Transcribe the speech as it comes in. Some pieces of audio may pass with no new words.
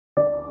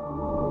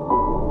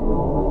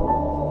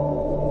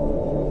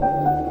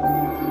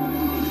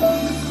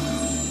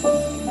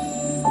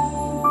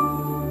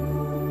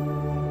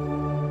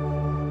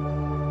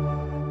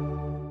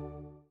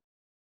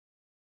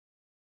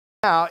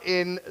Now,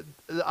 in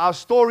our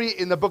story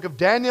in the book of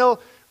Daniel,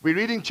 we're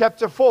reading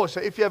chapter 4. So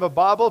if you have a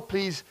Bible,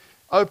 please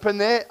open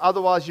there.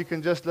 Otherwise, you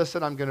can just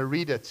listen. I'm going to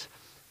read it.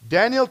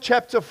 Daniel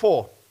chapter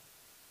 4.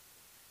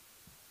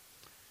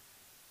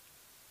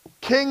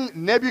 King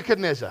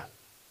Nebuchadnezzar,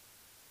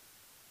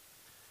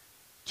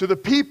 to the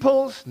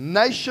peoples,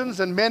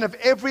 nations, and men of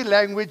every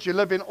language you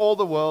live in all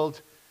the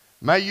world,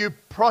 may you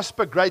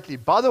prosper greatly.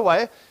 By the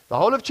way, the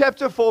whole of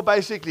chapter 4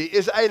 basically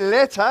is a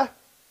letter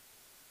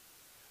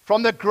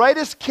from the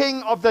greatest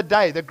king of the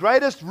day, the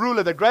greatest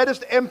ruler, the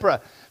greatest emperor,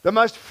 the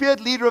most feared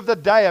leader of the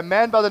day, a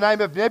man by the name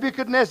of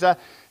Nebuchadnezzar,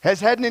 has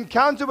had an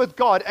encounter with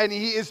God, and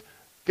he is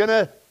going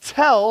to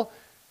tell,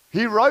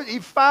 he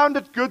found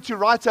it good to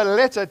write a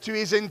letter to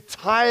his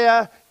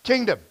entire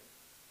kingdom.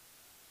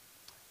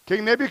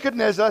 King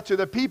Nebuchadnezzar, to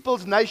the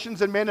peoples,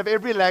 nations, and men of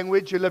every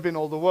language who live in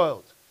all the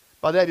world.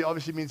 By that, he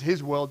obviously means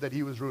his world that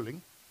he was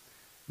ruling.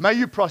 May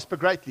you prosper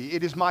greatly.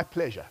 It is my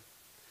pleasure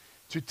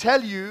to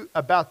tell you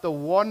about the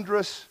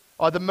wondrous,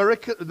 or the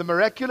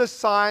miraculous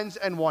signs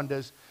and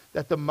wonders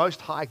that the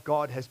Most High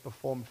God has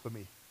performed for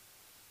me.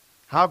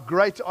 How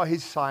great are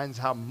his signs,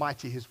 how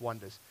mighty his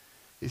wonders.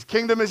 His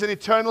kingdom is an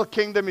eternal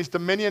kingdom. His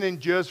dominion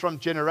endures from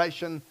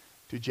generation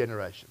to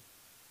generation.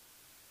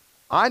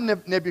 I,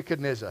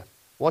 Nebuchadnezzar,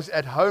 was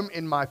at home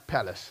in my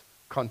palace,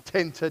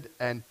 contented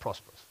and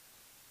prosperous.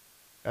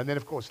 And then,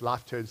 of course,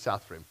 life turned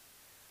south for him.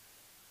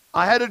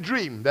 I had a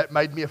dream that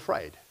made me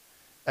afraid.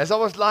 As I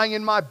was lying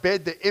in my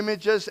bed, the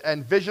images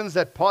and visions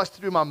that passed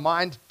through my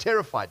mind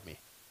terrified me.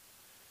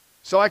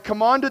 So I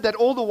commanded that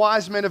all the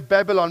wise men of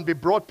Babylon be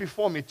brought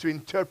before me to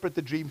interpret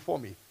the dream for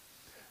me.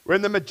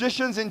 When the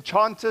magicians,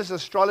 enchanters,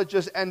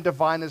 astrologers, and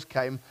diviners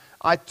came,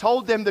 I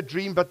told them the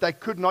dream, but they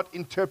could not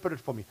interpret it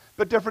for me.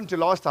 But different to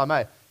last time,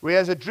 eh? Where he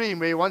has a dream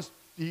where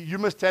you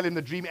must tell him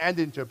the dream and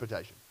the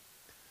interpretation.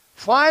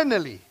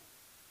 Finally,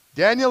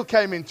 Daniel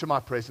came into my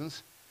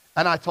presence,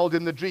 and I told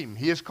him the dream.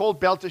 He is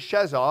called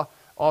Belteshazzar,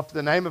 after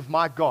the name of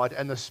my God,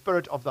 and the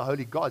spirit of the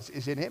holy gods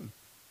is in him.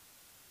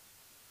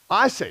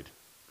 I said,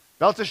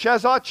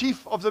 Belteshazzar,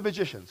 chief of the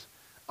magicians,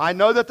 I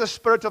know that the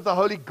spirit of the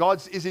holy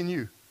gods is in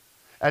you,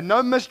 and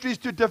no mystery is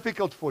too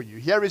difficult for you.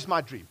 Here is my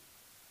dream.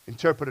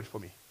 Interpret it for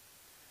me.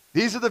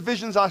 These are the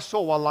visions I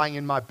saw while lying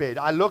in my bed.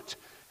 I looked,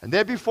 and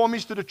there before me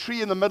stood a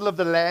tree in the middle of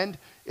the land.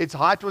 Its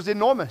height was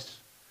enormous.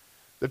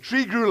 The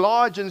tree grew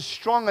large and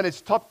strong, and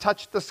its top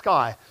touched the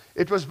sky.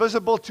 It was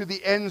visible to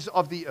the ends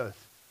of the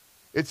earth.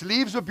 Its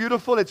leaves were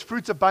beautiful, its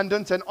fruits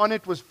abundant, and on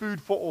it was food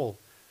for all.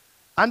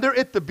 Under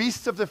it the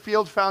beasts of the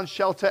field found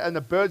shelter, and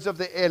the birds of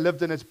the air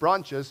lived in its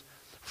branches.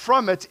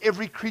 From it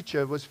every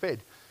creature was fed.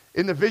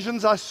 In the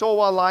visions I saw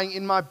while lying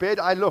in my bed,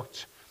 I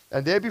looked,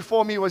 and there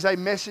before me was a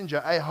messenger,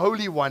 a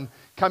holy one,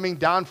 coming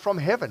down from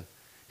heaven.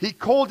 He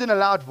called in a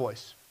loud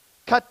voice,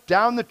 cut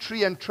down the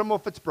tree and trim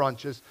off its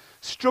branches,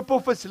 strip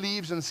off its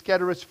leaves and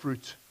scatter its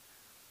fruit.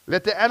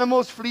 Let the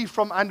animals flee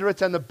from under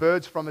it and the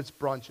birds from its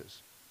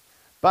branches.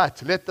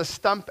 But let the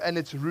stump and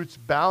its roots,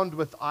 bound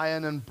with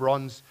iron and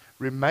bronze,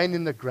 remain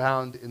in the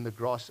ground in the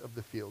grass of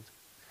the field.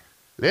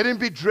 Let him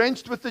be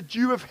drenched with the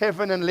dew of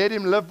heaven, and let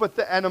him live with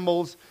the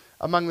animals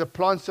among the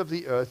plants of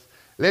the earth.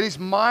 Let his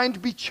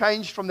mind be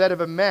changed from that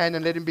of a man,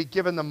 and let him be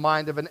given the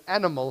mind of an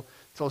animal,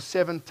 till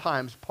 7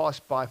 times pass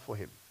by for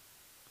him.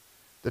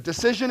 The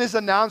decision is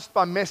announced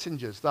by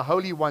messengers. The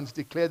holy ones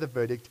declare the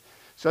verdict,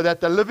 so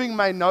that the living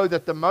may know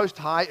that the Most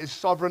High is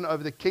sovereign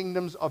over the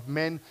kingdoms of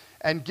men,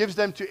 and gives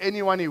them to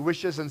anyone he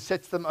wishes, and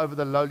sets them over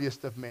the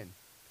lowliest of men.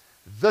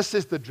 This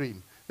is the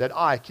dream that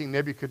I, King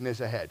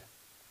Nebuchadnezzar, had.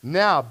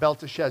 Now,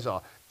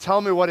 Belteshazzar, tell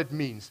me what it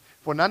means,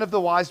 for none of the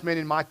wise men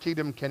in my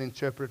kingdom can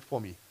interpret it for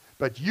me.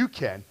 But you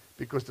can,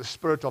 because the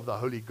spirit of the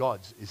holy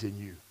gods is in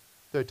you.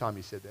 3rd time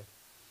he said that.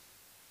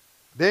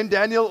 Then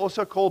Daniel,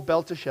 also called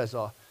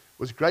Belteshazzar,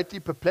 was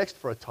greatly perplexed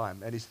for a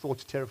time, and his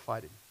thoughts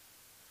terrified him.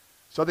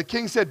 So the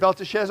king said,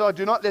 Belteshazzar,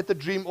 do not let the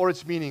dream or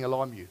its meaning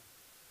alarm you.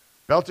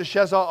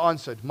 Belteshazzar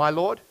answered, my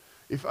lord,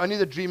 if only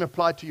the dream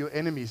applied to your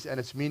enemies and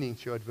its meaning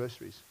to your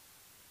adversaries.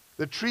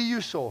 The tree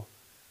you saw,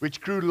 which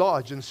grew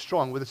large and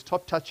strong, with its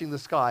top touching the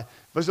sky,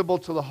 visible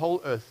to the whole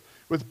earth,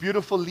 with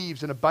beautiful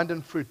leaves and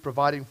abundant fruit,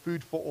 providing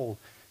food for all,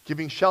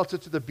 giving shelter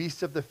to the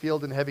beasts of the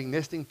field, and having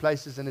nesting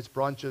places in its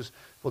branches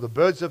for the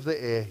birds of the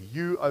air,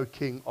 you, O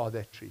king, are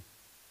that tree.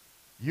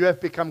 You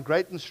have become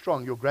great and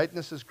strong. Your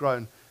greatness has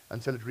grown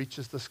until it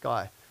reaches the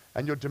sky,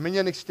 and your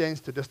dominion extends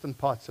to distant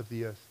parts of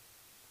the earth.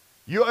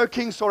 You, O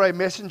king, saw a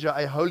messenger,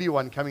 a holy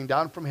one, coming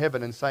down from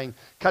heaven and saying,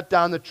 cut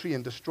down the tree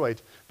and destroy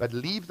it, but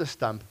leave the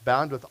stump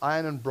bound with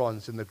iron and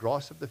bronze in the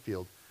grass of the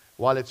field,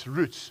 while its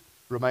roots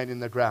remain in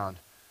the ground.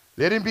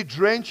 Let him be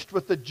drenched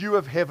with the dew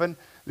of heaven.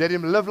 Let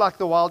him live like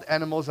the wild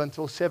animals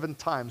until 7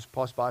 times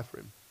pass by for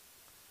him.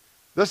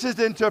 This is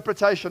the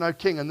interpretation, O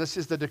king, and this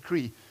is the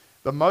decree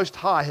the Most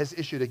High has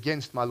issued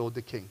against my lord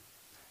the king.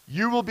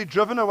 You will be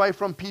driven away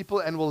from people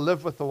and will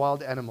live with the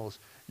wild animals.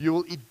 You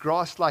will eat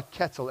grass like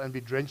cattle and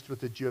be drenched with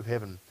the dew of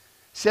heaven.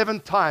 7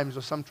 times,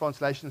 or some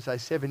translations say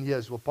 7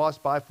 years, will pass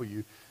by for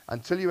you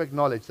until you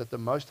acknowledge that the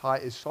Most High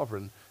is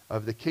sovereign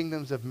over the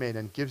kingdoms of men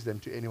and gives them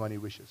to anyone he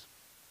wishes.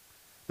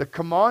 The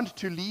command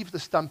to leave the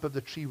stump of the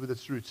tree with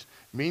its roots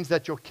means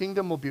that your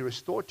kingdom will be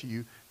restored to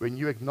you when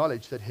you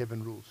acknowledge that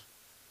heaven rules.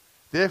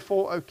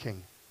 Therefore, O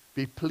king,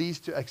 be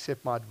pleased to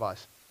accept my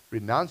advice.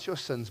 Renounce your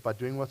sins by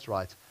doing what's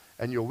right,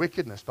 and your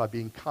wickedness by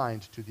being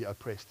kind to the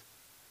oppressed.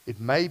 It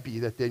may be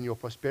that then your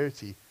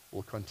prosperity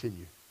will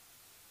continue.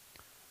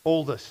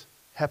 All this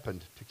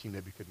happened to King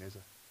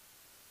Nebuchadnezzar.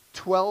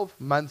 12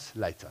 months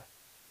later,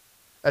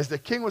 as the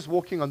king was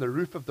walking on the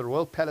roof of the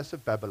royal palace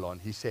of Babylon,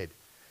 he said,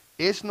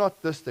 "Is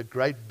not this the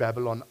great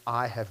Babylon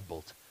I have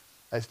built,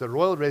 as the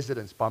royal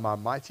residence by my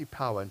mighty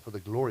power and for the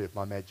glory of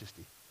my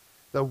majesty?"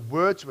 The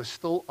words were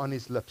still on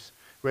his lips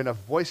when a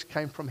voice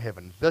came from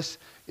heaven. "This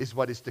is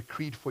what is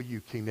decreed for you,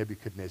 King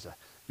Nebuchadnezzar.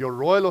 Your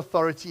royal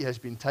authority has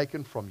been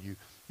taken from you.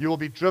 You will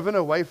be driven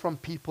away from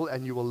people,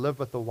 and you will live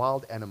with the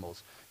wild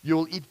animals. You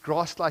will eat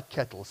grass like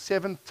cattle.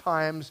 7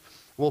 times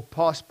will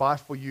pass by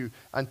for you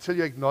until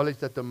you acknowledge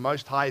that the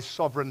Most High is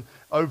sovereign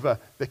over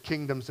the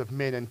kingdoms of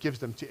men and gives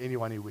them to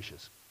anyone who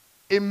wishes."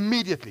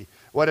 Immediately,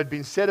 what had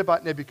been said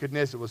about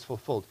Nebuchadnezzar was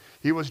fulfilled.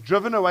 He was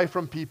driven away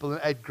from people and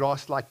ate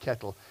grass like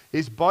cattle.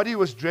 His body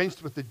was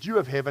drenched with the dew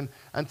of heaven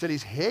until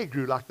his hair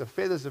grew like the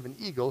feathers of an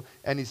eagle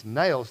and his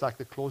nails like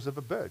the claws of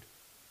a bird.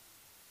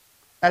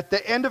 At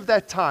the end of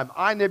that time,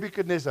 I,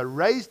 Nebuchadnezzar,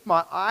 raised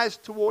my eyes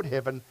toward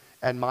heaven,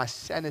 and my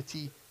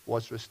sanity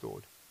was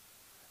restored.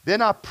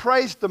 Then I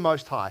praised the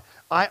Most High.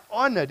 I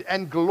honored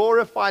and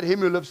glorified him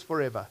who lives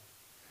forever.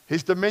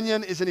 His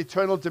dominion is an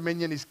eternal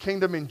dominion. His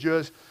kingdom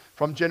endures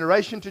from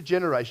generation to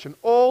generation.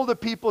 All the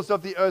peoples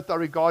of the earth are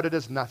regarded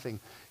as nothing.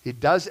 He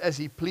does as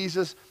he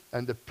pleases,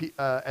 he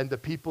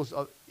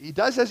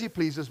does as he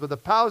pleases with the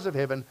powers of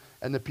heaven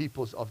and the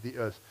peoples of the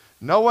earth.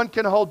 No one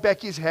can hold back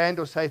his hand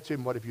or say to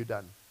him, "What have you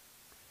done?"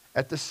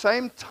 At the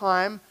same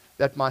time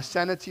that my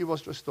sanity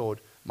was restored,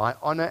 my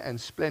honor and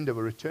splendor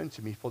were returned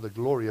to me for the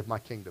glory of my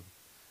kingdom.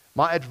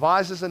 My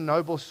advisors and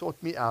nobles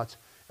sought me out,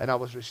 and I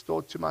was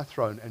restored to my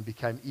throne and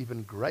became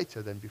even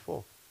greater than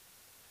before.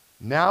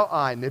 Now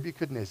I,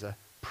 Nebuchadnezzar,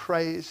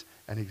 praise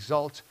and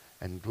exalt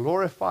and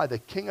glorify the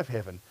King of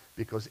heaven,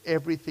 because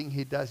everything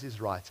he does is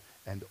right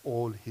and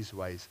all his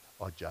ways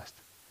are just.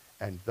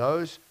 And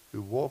those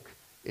who walk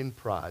in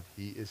pride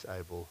he is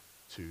able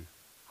to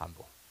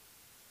humble.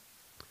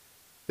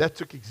 That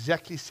took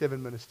exactly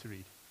 7 minutes to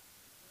read.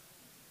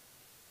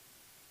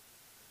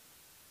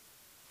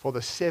 For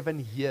the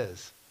 7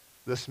 years,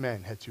 this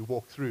man had to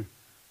walk through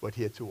what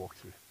he had to walk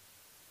through.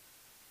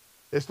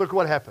 Let's look at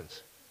what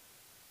happens.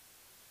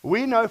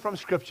 We know from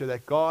Scripture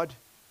that God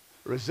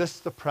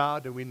resists the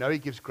proud, and we know he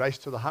gives grace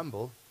to the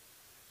humble.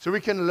 So we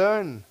can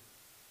learn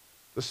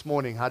this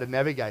morning how to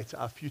navigate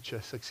our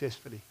future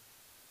successfully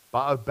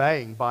by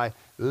obeying, by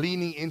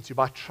leaning into,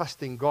 by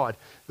trusting God.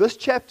 This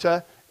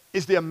chapter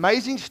is the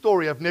amazing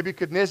story of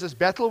Nebuchadnezzar's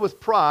battle with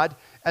pride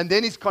and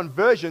then his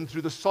conversion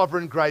through the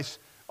sovereign grace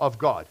of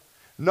God.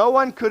 No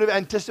one could have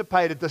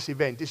anticipated this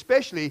event,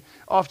 especially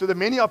after the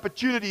many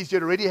opportunities he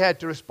had already had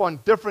to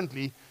respond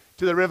differently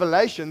to the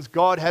revelations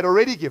God had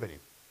already given him.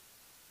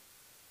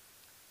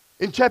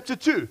 In chapter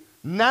 2,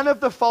 none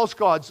of the false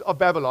gods of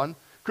Babylon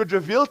could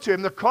reveal to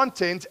him the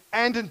content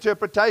and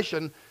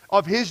interpretation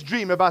of his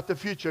dream about the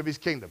future of his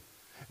kingdom.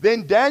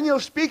 Then Daniel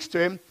speaks to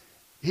him.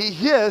 He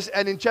hears,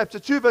 and in chapter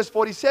 2, verse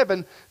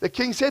 47, the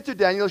king said to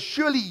Daniel,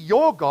 "Surely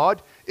your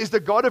God is the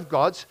God of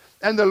gods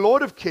and the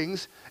Lord of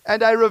kings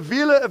and a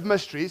revealer of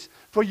mysteries,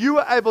 for you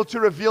are able to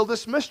reveal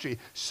this mystery."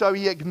 So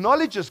he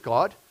acknowledges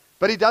God,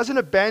 but he doesn't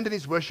abandon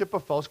his worship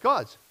of false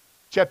gods.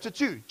 Chapter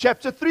 2.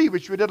 Chapter 3,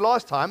 which we did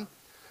last time,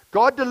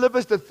 God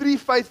delivers the 3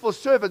 faithful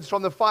servants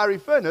from the fiery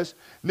furnace.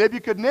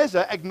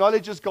 Nebuchadnezzar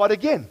acknowledges God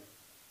again.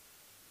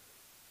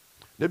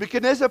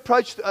 Nebuchadnezzar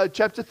approached,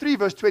 chapter 3,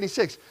 verse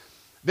 26.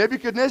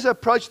 Nebuchadnezzar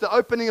approached the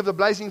opening of the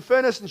blazing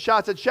furnace and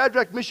shouted,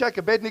 "Shadrach, Meshach,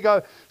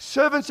 Abednego,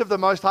 servants of the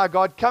Most High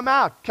God, come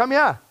out, come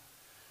here."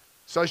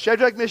 So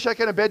Shadrach, Meshach,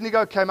 and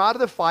Abednego came out of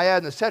the fire,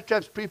 and the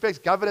satraps, prefects,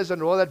 governors,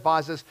 and royal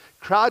advisors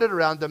crowded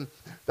around them.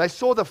 They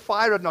saw the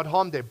fire had not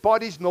harmed their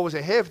bodies, nor was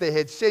a hair of their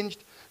head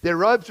singed. Their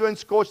robes weren't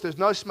scorched, there was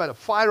no smell of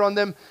fire on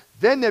them.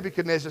 Then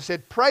Nebuchadnezzar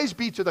said, "Praise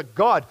be to the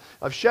God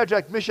of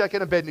Shadrach, Meshach,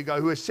 and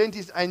Abednego, who has sent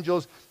his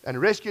angels and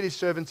rescued his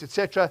servants,"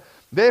 etc.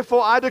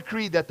 "Therefore I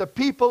decree that the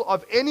people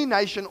of any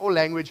nation or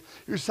language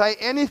who say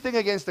anything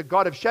against the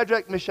God of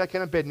Shadrach, Meshach,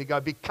 and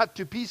Abednego be cut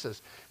to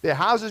pieces. Their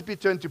houses be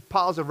turned to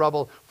piles of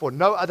rubble, for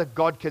no other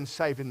God can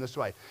save in this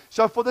way."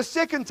 So for the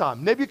second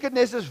time,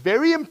 Nebuchadnezzar is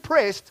very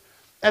impressed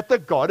at the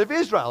God of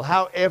Israel.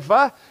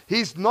 However,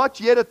 he's not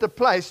yet at the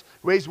place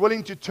where he's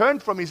willing to turn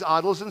from his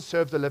idols and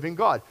serve the living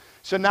God.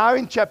 So now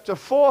in chapter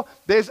 4,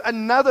 there's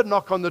another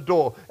knock on the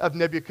door of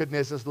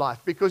Nebuchadnezzar's life,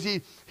 because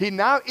he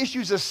now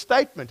issues a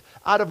statement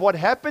out of what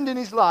happened in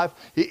his life.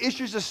 He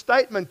issues a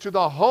statement to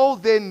the whole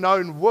then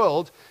known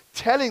world,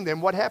 telling them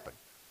what happened.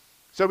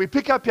 So we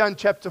pick up here in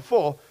chapter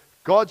 4,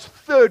 God's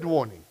third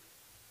warning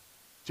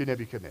to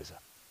Nebuchadnezzar.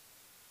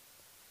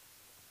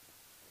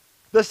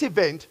 This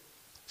event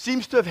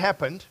seems to have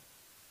happened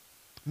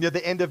near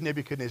the end of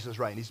Nebuchadnezzar's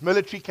reign. His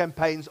military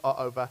campaigns are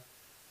over.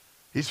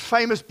 His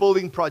famous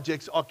building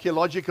projects,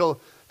 archaeological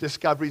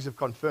discoveries have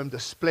confirmed the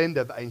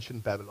splendor of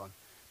ancient Babylon.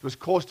 It was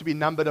caused to be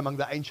numbered among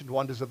the ancient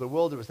wonders of the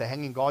world. There was the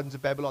Hanging Gardens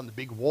of Babylon, the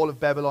big wall of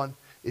Babylon,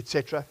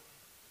 etc.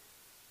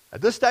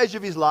 At this stage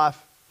of his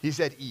life, he's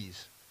at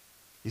ease.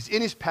 He's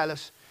in his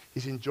palace.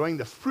 He's enjoying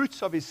the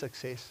fruits of his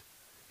success.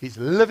 He's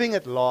living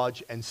at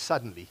large, and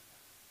suddenly,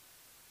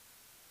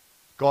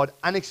 God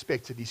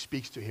unexpectedly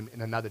speaks to him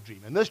in another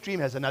dream. And this dream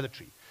has another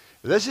tree.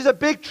 This is a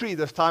big tree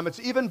this time. It's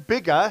even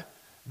bigger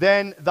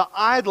than the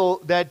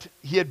idol that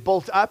he had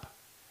built up,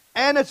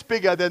 and it's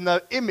bigger than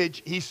the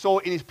image he saw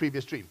in his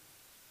previous dream.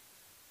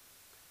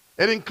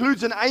 It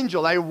includes an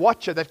angel, a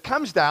watcher, that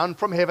comes down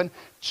from heaven,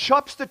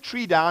 chops the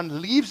tree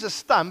down, leaves a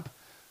stump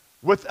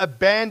with a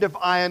band of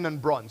iron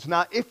and bronze.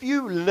 Now, if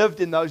you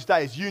lived in those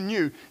days, you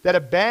knew that a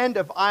band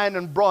of iron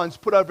and bronze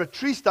put over a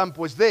tree stump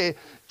was there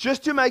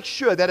just to make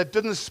sure that it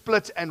didn't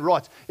split and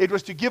rot. It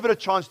was to give it a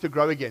chance to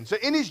grow again. So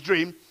in his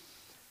dream,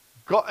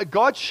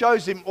 God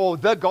shows him, or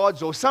the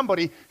gods or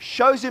somebody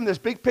shows him this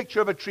big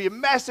picture of a tree, a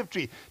massive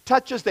tree,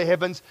 touches the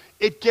heavens,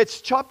 it gets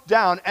chopped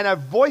down, and a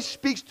voice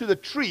speaks to the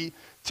tree,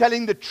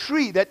 telling the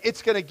tree that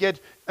it's going to get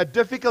a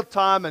difficult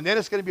time and then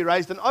it's going to be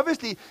raised. And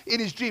obviously, in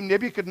his dream,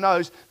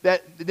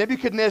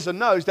 Nebuchadnezzar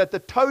knows that the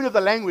tone of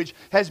the language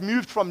has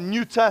moved from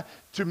neuter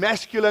to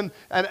masculine,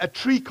 and a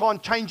tree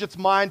can't change its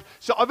mind.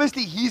 So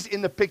obviously, he's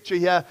in the picture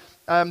here.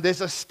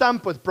 There's a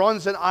stump with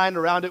bronze and iron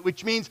around it,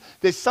 which means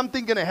there's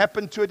something going to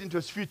happen to it into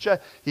his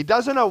future. He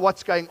doesn't know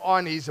what's going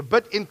on. He's a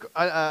bit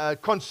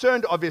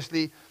concerned,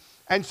 obviously.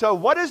 And so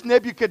what does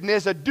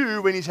Nebuchadnezzar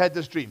do when he's had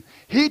this dream?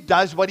 He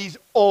does what he's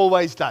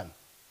always done.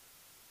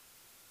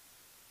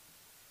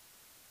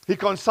 He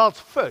consults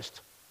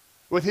first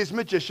with his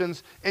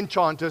magicians,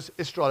 enchanters,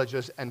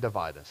 astrologers, and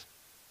diviners.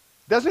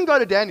 Doesn't go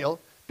to Daniel.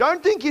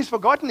 Don't think he's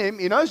forgotten him.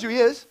 He knows who he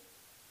is.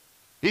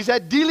 He's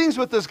had dealings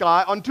with this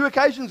guy on 2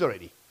 occasions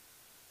already.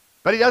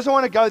 But he doesn't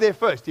want to go there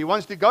first. He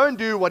wants to go and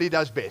do what he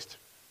does best.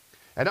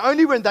 And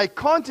only when they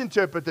can't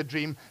interpret the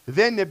dream,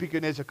 then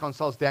Nebuchadnezzar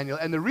consults Daniel.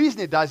 And the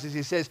reason he does is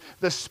he says,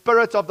 the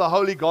spirit of the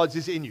holy gods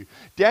is in you.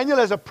 Daniel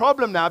has a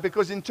problem now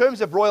because in terms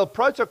of royal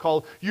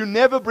protocol, you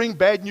never bring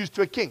bad news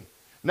to a king.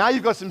 Now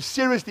you've got some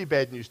seriously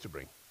bad news to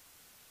bring.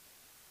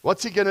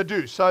 What's he going to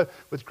do? So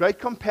with great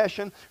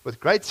compassion, with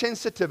great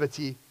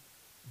sensitivity,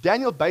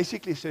 Daniel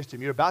basically says to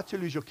him, you're about to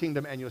lose your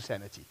kingdom and your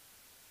sanity.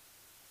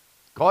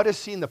 God has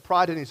seen the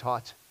pride in his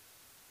heart.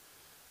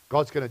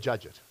 God's going to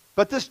judge it.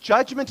 But this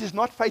judgment is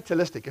not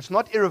fatalistic. It's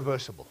not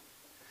irreversible.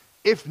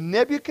 If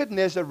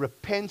Nebuchadnezzar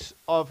repents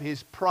of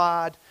his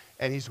pride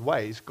and his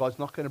ways, God's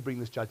not going to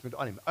bring this judgment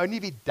on him. Only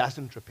if he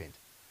doesn't repent.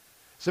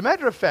 As a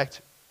matter of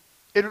fact,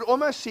 it would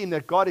almost seem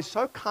that God is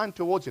so kind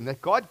towards him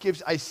that God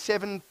gives a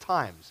 7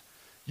 times.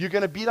 You're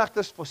going to be like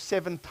this for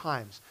 7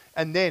 times.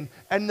 And then,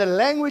 and the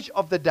language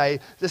of the day,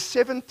 the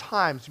 7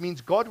 times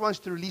means God wants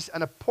to release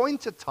an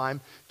appointed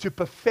time to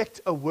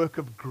perfect a work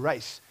of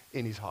grace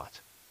in his heart.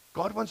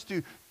 God wants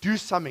to do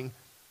something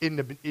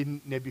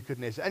in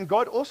Nebuchadnezzar. And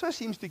God also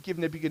seems to give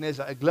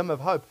Nebuchadnezzar a glimmer of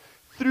hope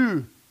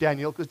through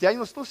Daniel, because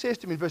Daniel still says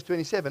to him in verse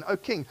 27, O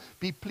king,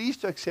 be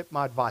pleased to accept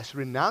my advice.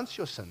 Renounce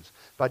your sins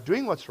by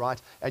doing what's right,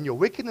 and your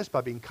wickedness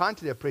by being kind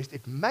to the oppressed.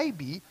 It may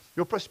be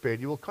your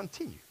prosperity will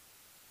continue.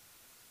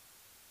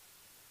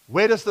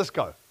 Where does this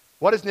go?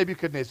 What does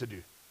Nebuchadnezzar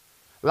do?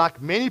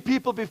 Like many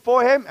people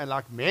before him and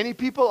like many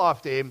people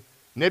after him,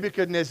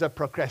 Nebuchadnezzar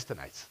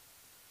procrastinates.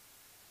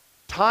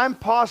 Time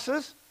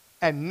passes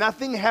and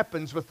nothing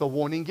happens with the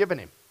warning given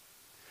him.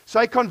 So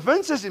he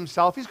convinces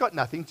himself he's got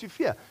nothing to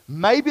fear.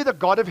 Maybe the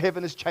God of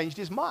heaven has changed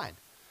his mind.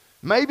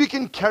 Maybe he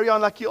can carry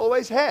on like he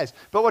always has.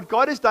 But what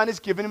God has done is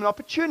given him an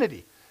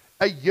opportunity.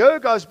 A year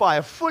goes by,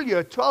 a full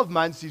year, 12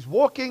 months. He's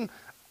walking,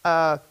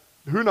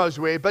 who knows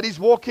where, but he's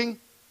walking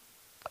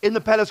in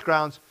the palace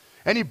grounds.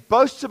 And he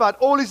boasts about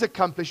all his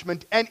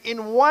accomplishment. And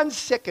in 1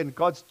 second,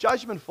 God's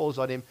judgment falls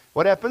on him.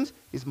 What happens?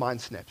 His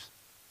mind snaps.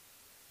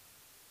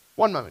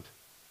 1 moment.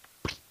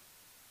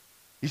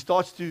 He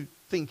starts to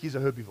think he's a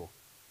herbivore.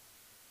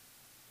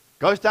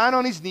 Goes down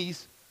on his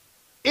knees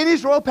in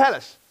his royal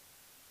palace.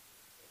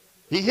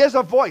 He hears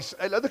a voice.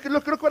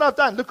 Look what I've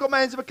done. Look what my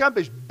hands have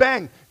accomplished.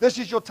 Bang. This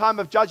is your time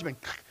of judgment.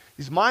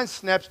 His mind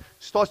snaps,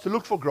 starts to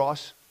look for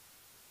grass,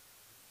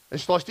 and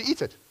starts to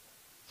eat it.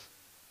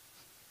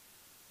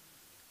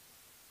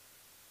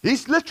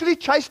 He's literally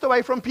chased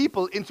away from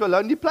people into a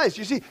lonely place.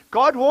 You see,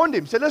 God warned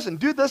him. Said, listen,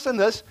 do this and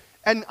this,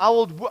 and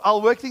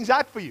I'll work things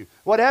out for you.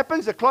 What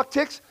happens? The clock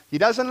ticks. He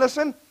doesn't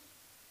listen.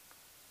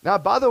 Now,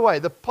 by the way,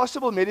 the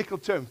possible medical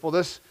term for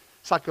this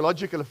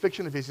psychological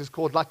affliction of his is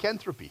called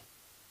lycanthropy.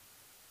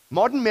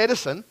 Modern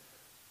medicine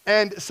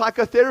and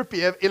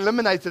psychotherapy have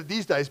eliminated it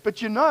these days.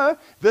 But you know,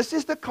 this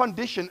is the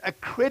condition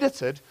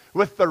accredited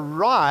with the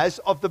rise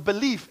of the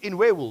belief in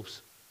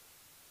werewolves.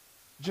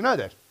 Did you know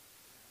that?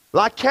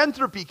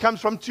 Lycanthropy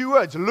comes from 2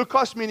 words,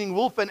 lukos meaning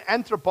wolf and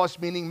anthropos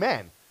meaning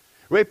man.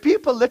 Where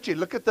people literally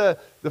look at the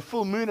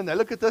full moon and they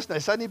look at this and they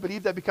suddenly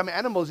believe they become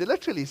animals.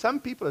 Literally, some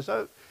people are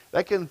so,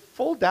 they can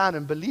fall down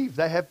and believe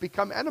they have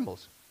become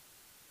animals.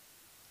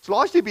 It's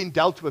largely been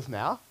dealt with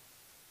now.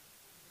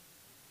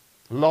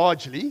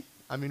 largely.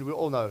 I mean, we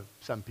all know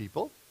some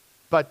people.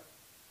 But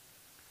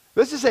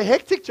this is a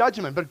hectic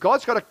judgment, but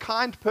God's got a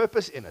kind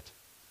purpose in it.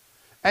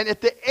 And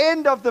at the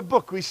end of the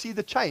book, we see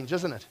the change,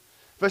 isn't it?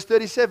 Verse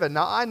 37,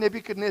 now I,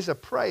 Nebuchadnezzar,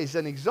 praise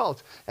and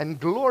exalt and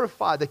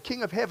glorify the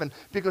King of heaven,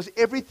 because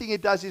everything he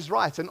does is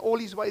right, and all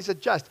his ways are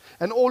just,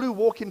 and all who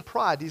walk in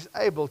pride is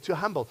able to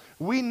humble.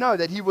 We know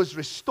that he was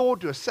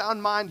restored to a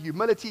sound mind,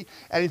 humility,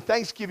 and in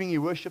thanksgiving he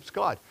worships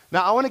God.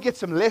 Now I want to get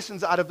some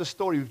lessons out of the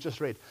story we've just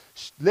read.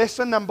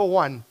 Lesson number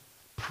 1,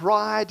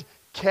 pride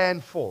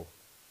can fall.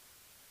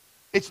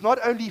 It's not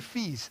only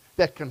fees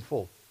that can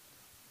fall.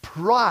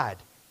 Pride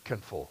can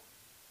fall.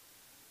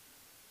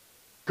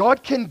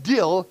 God can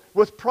deal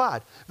with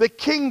pride. The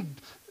king,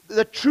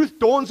 the truth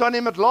dawns on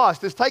him at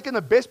last. It's taken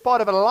the best part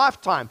of a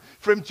lifetime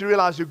for him to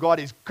realize who God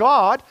is.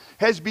 God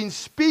has been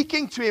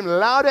speaking to him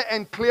louder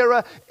and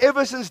clearer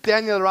ever since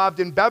Daniel arrived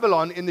in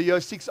Babylon in the year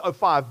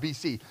 605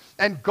 BC.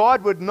 And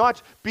God would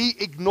not be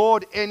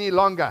ignored any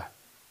longer.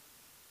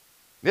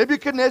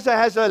 Nebuchadnezzar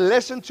has a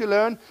lesson to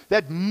learn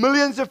that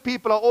millions of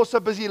people are also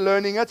busy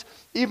learning it,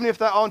 even if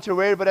they aren't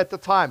aware of it at the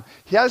time.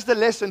 Here's the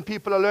lesson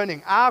people are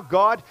learning. Our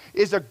God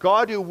is a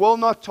God who will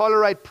not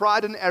tolerate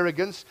pride and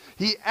arrogance.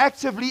 He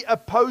actively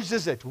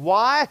opposes it.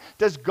 Why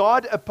does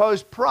God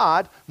oppose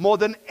pride more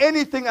than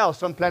anything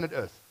else on planet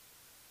Earth?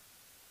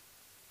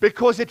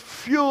 Because it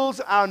fuels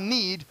our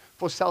need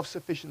for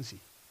self-sufficiency.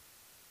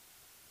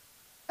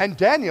 And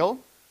Daniel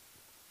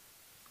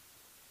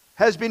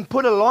has been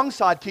put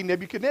alongside King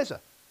Nebuchadnezzar.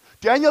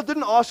 Daniel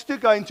didn't ask to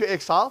go into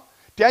exile.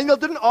 Daniel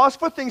didn't ask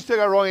for things to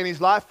go wrong in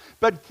his life,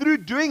 but through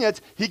doing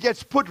it, he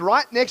gets put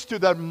right next to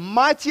the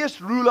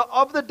mightiest ruler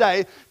of the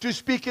day to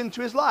speak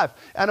into his life.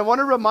 And I want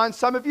to remind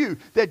some of you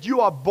that you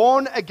are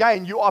born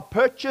again. You are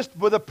purchased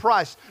with a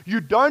price.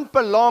 You don't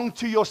belong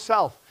to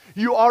yourself.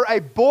 You are a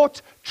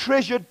bought,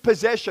 treasured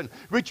possession,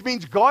 which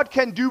means God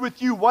can do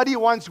with you what he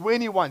wants,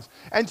 when he wants.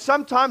 And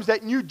sometimes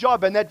that new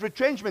job and that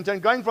retrenchment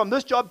and going from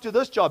this job to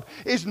this job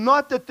is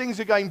not that things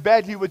are going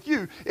badly with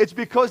you. It's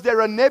because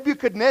there are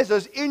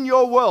Nebuchadnezzars in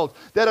your world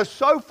that are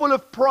so full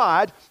of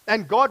pride,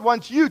 and God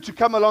wants you to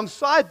come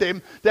alongside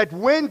them, that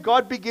when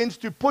God begins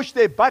to push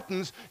their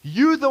buttons,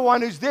 you're the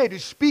one who's there to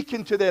speak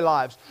into their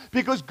lives.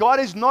 Because God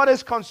is not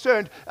as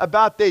concerned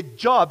about their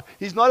job.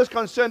 He's not as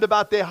concerned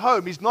about their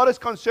home. He's not as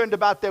concerned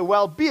about their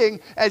well-being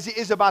as he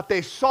is about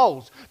their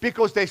souls,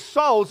 because their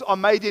souls are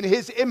made in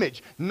his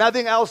image.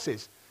 Nothing else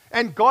is.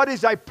 And God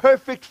is a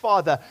perfect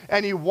father,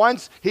 and he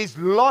wants his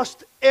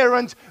lost,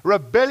 errant,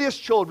 rebellious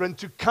children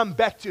to come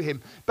back to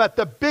him. But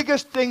the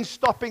biggest thing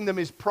stopping them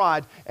is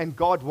pride, and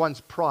God wants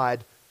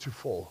pride to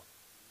fall.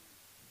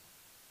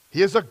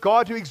 He is a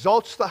God who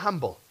exalts the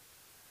humble.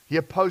 He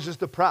opposes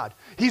the proud.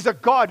 He's a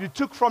God who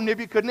took from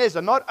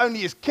Nebuchadnezzar not only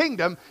his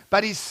kingdom,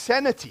 but his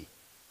sanity.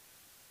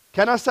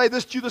 Can I say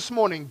this to you this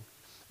morning?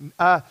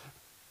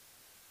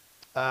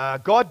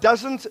 God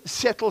doesn't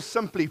settle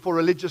simply for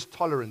religious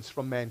tolerance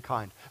from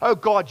mankind. Oh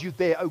God, you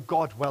there. Oh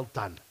God, well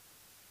done.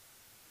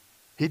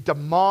 He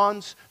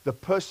demands the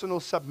personal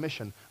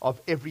submission of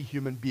every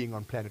human being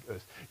on planet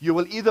Earth. You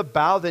will either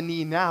bow the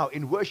knee now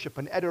in worship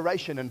and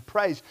adoration and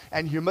praise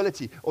and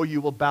humility, or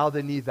you will bow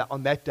the knee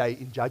on that day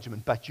in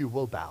judgment, but you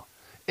will bow.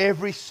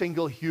 Every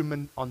single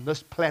human on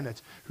this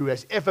planet who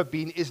has ever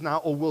been, is now,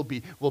 or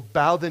will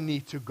bow the knee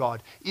to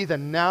God, either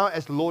now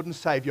as Lord and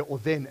Savior or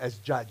then as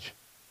judge.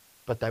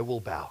 But they will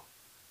bow.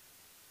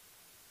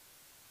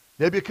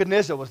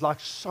 Nebuchadnezzar was like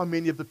so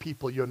many of the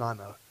people you and I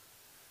know.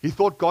 He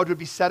thought God would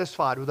be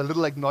satisfied with a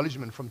little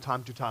acknowledgement from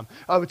time to time.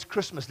 Oh, it's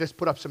Christmas, let's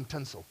put up some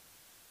tinsel.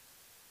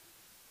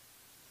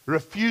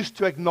 Refused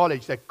to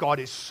acknowledge that God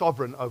is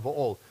sovereign over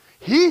all.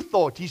 He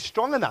thought he's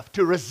strong enough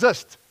to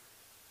resist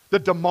the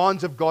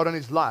demands of God on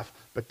his life,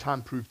 but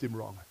time proved him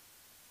wrong.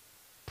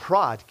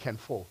 Pride can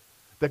fall.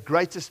 The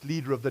greatest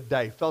leader of the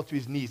day fell to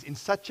his knees in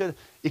such an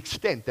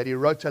extent that he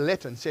wrote a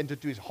letter and sent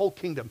it to his whole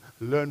kingdom.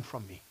 Learn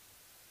from me.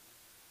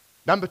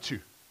 Number 2,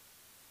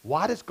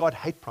 why does God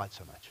hate pride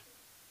so much?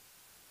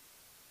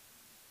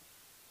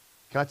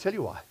 Can I tell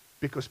you why?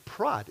 Because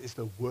pride is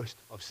the worst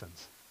of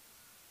sins.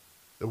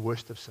 The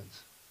worst of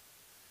sins.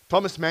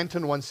 Thomas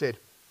Manton once said,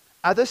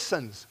 other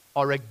sins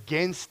are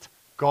against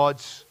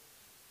God's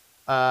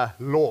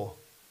law,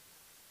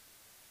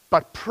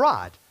 but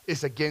pride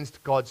is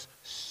against God's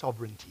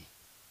sovereignty.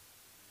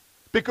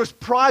 Because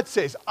pride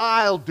says,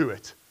 I'll do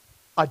it.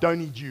 I don't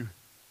need you.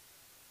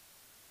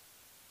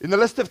 In the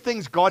list of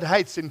things God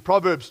hates in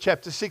Proverbs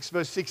chapter 6,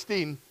 verse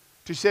 16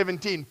 to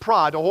 17,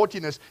 pride or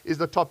haughtiness is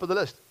the top of the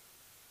list.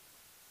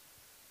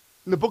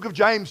 In the book of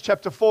James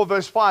chapter 4,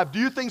 verse 5, do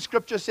you think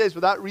Scripture says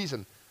without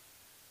reason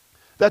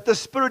that the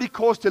Spirit he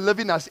caused to live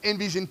in us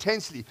envies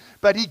intensely,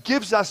 but he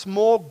gives us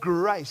more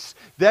grace?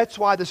 That's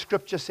why the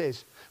Scripture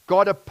says,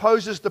 God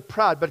opposes the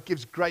proud, but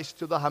gives grace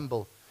to the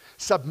humble.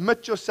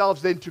 Submit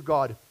yourselves then to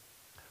God.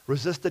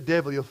 Resist the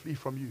devil, he'll flee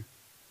from you.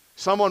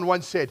 Someone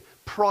once said,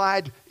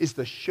 pride is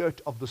the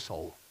shirt of the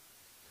soul.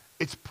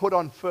 It's put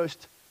on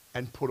first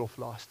and put off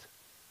last.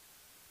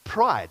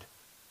 Pride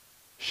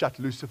shut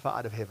Lucifer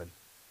out of heaven.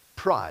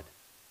 Pride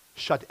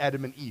shut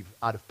Adam and Eve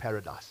out of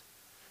paradise.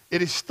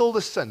 it is still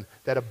the sin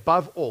that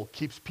above all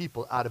keeps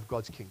people out of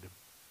God's kingdom.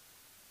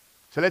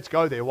 So let's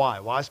go there. Why?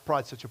 Why is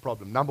pride such a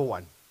problem? Number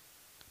one,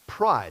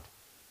 pride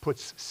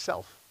puts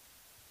self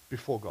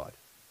before God.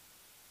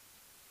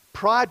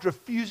 Pride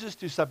refuses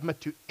to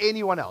submit to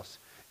anyone else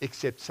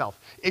except self.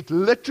 It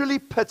literally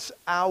pits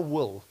our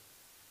will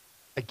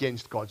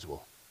against God's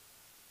will.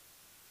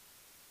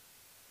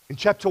 In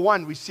chapter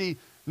 1, we see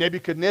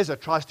Nebuchadnezzar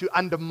tries to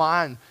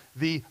undermine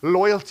the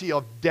loyalty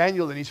of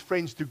Daniel and his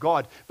friends to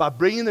God by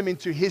bringing them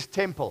into his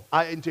temple,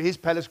 into his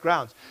palace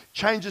grounds,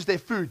 changes their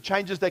food,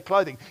 changes their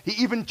clothing. He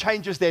even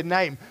changes their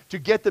name to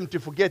get them to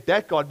forget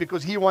that God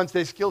because he wants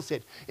their skill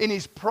set. In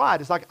his pride,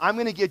 it's like, I'm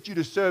going to get you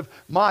to serve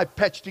my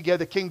patched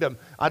together kingdom.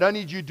 I don't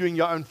need you doing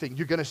your own thing.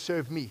 You're going to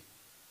serve me.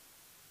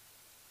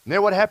 And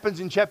then what happens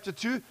in chapter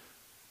 2?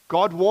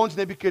 God warns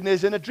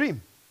Nebuchadnezzar in a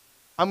dream.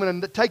 I'm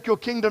going to take your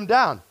kingdom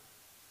down.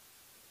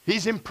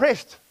 He's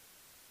impressed.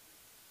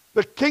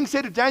 The king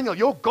said to Daniel,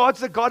 your God's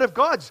the God of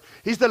gods.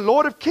 He's the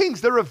Lord of kings,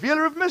 the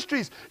revealer of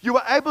mysteries. You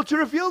were able to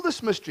reveal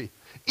this mystery.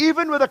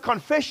 Even with a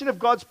confession of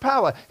God's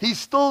power, he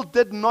still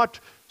did not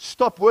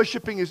stop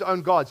worshiping his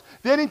own gods.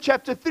 Then in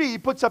chapter 3, he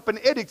puts up an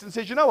edict and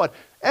says, you know what?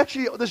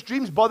 Actually, this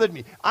dream's bothered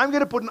me. I'm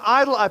going to put an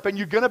idol up and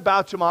you're going to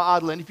bow to my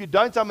idol. And if you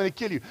don't, I'm going to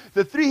kill you.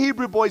 The 3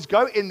 Hebrew boys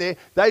go in there.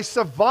 They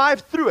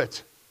survive through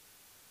it.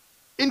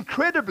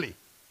 Incredibly.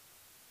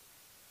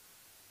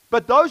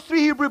 But those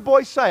 3 Hebrew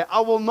boys say,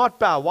 I will not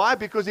bow. Why?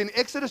 Because in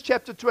Exodus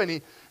chapter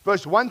 20,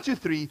 verse 1 to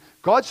 3,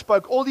 God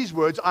spoke all these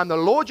words. I'm the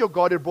Lord your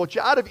God who brought you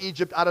out of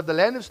Egypt, out of the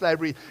land of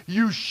slavery.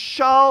 You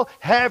shall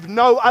have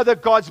no other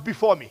gods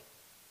before me.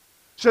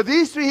 So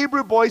these 3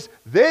 Hebrew boys,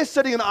 they're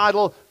sitting in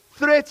idol,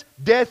 threat,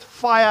 death,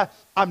 fire.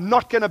 I'm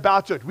not going to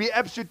bow to it. We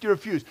absolutely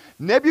refuse.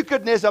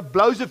 Nebuchadnezzar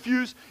blows a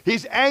fuse.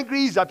 He's angry.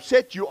 He's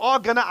upset.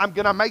 I'm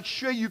going to make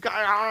sure you go,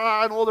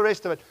 and all the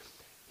rest of it.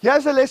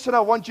 Here's a lesson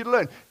I want you to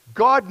learn.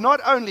 God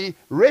not only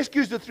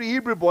rescues the 3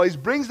 Hebrew boys,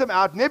 brings them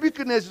out.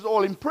 Nebuchadnezzar is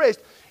all impressed.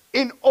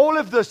 In all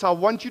of this, I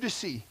want you to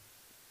see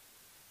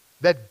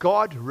that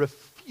God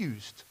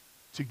refused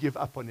to give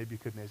up on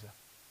Nebuchadnezzar.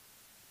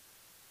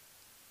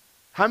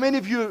 How many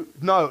of you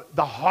know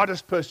the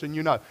hardest person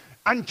you know?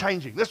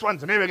 Unchanging. This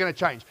one's never going to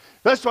change.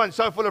 This one's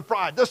so full of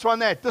pride. This one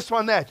that. This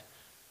one that.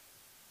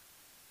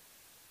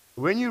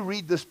 When you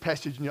read this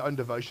passage in your own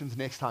devotions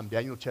next time,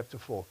 Daniel chapter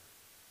 4,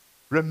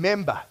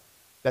 remember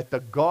that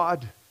the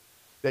God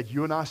that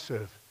you and I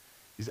serve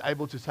is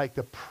able to take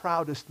the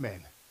proudest man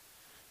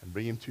and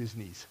bring him to his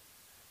knees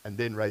and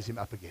then raise him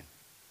up again.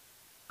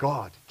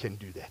 God can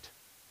do that.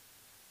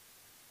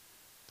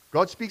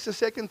 God speaks a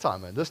second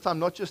time, and this time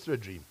not just through a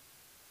dream.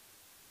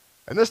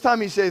 And this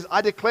time he says,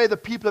 I declare the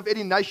people of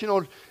any nation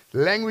or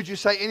language who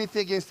say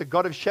anything against the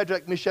God of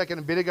Shadrach, Meshach, and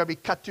Abednego be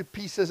cut to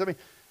pieces. I mean,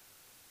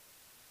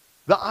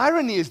 the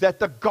irony is that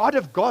the God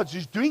of gods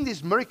who's doing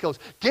these miracles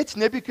gets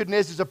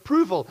Nebuchadnezzar's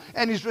approval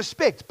and his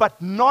respect,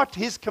 but not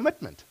his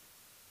commitment.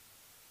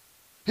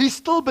 He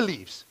still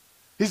believes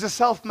he's a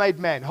self-made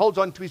man, holds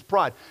on to his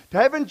pride.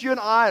 Haven't you and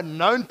I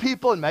known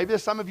people, and maybe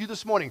there's some of you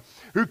this morning,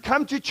 who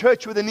come to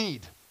church with a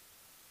need?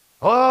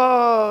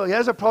 Oh,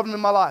 here's a problem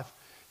in my life.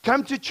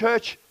 Come to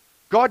church,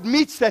 God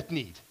meets that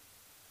need.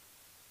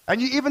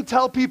 And you even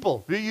tell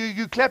people,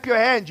 you clap your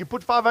hands, you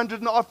put 500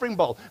 in the offering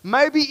bowl.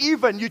 Maybe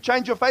even you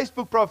change your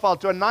Facebook profile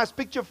to a nice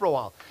picture for a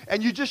while.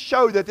 And you just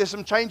show that there's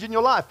some change in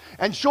your life.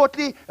 And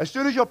shortly, as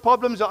soon as your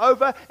problems are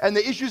over and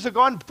the issues are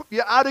gone,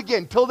 you're out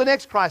again till the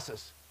next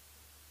crisis.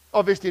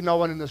 Obviously, no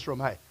one in this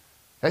room,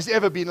 has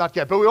ever been like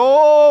that. But we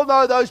all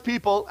know those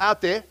people out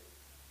there,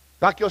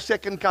 like your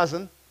second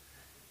cousin.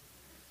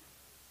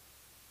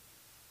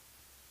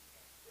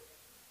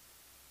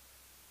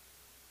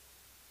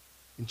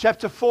 In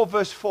chapter 4,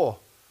 verse 4,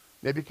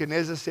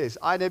 Nebuchadnezzar says,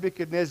 I,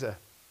 Nebuchadnezzar,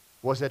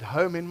 was at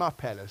home in my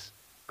palace,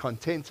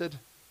 contented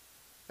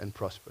and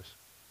prosperous.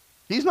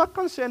 He's not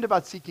concerned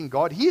about seeking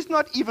God. He's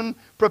not even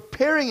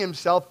preparing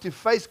himself to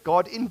face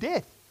God in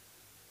death.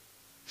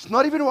 He's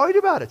not even worried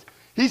about it.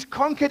 He's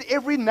conquered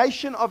every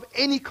nation of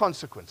any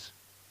consequence.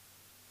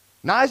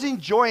 Now he's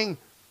enjoying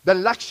the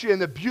luxury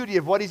and the beauty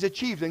of what he's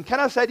achieved. And can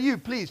I say to you,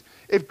 please,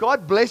 if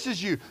God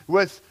blesses you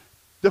with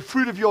the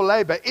fruit of your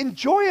labor,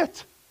 enjoy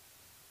it.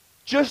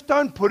 Just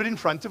don't put it in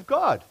front of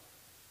God.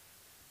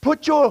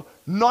 Put your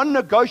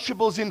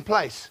non-negotiables in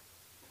place.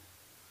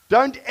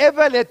 Don't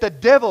ever let the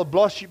devil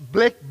bless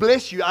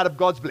you out of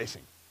God's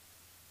blessing.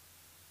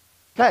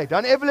 Okay,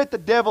 don't ever let the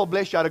devil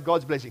bless you out of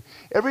God's blessing.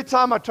 Every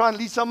time I try and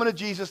lead someone to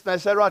Jesus and they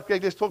say, right,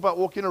 Greg, let's talk about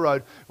walking the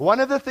road. One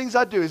of the things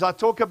I do is I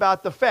talk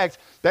about the fact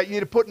that you need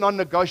to put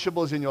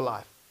non-negotiables in your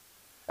life.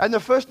 And the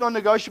first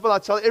non-negotiable I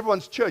tell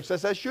everyone's church, they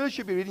say, sure, you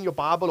should be reading your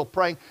Bible or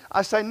praying.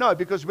 I say no,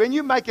 because when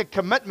you make a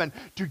commitment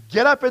to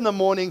get up in the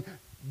morning,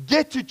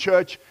 get to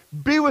church,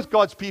 be with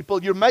God's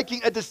people, you're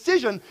making a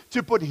decision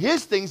to put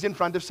his things in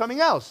front of something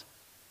else.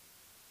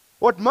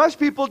 What most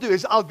people do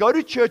is, I'll go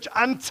to church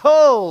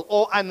until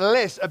or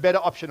unless a better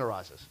option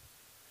arises.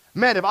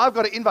 Man, if I've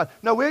got to invite,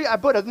 no, where I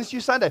put it, this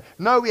is Sunday.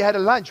 No, we had a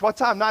lunch. What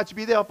time? No, it's to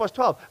be there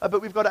 12:30.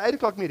 But we've got an 8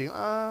 o'clock meeting.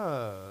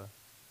 Oh,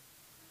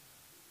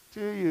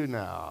 do you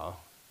now?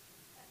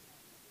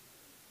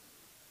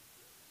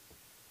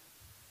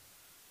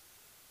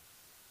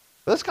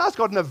 This guy's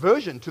got an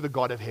aversion to the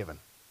God of heaven.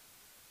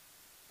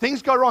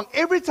 Things go wrong.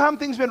 Every time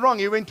things went wrong,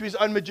 he went to his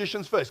own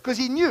magicians first. Because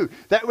he knew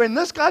that when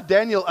this guy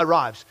Daniel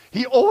arrives,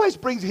 he always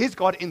brings his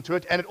God into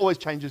it, and it always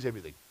changes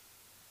everything.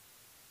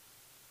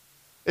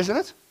 Isn't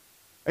it?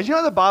 And you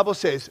know the Bible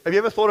says, have you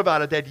ever thought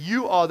about it, that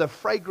you are the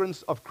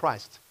fragrance of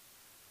Christ?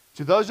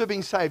 To those who are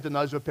being saved and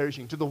those who are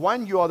perishing. To the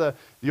one, you are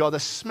the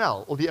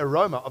smell or the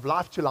aroma of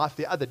life to life,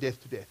 the other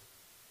death to death.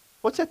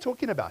 What's that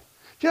talking about?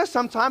 You know,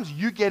 sometimes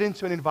you get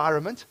into an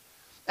environment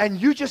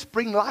and you just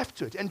bring life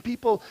to it, and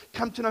people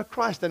come to know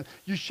Christ, and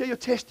you share your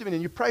testimony,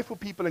 and you pray for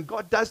people, and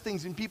God does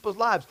things in people's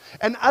lives.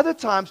 And other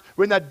times,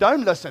 when they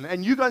don't listen,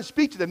 and you go and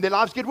speak to them, their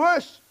lives get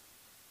worse.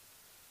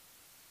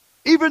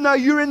 Even though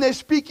you're in there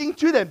speaking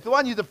to them. The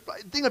one, you the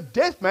thing of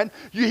death, man,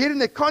 you hear in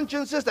their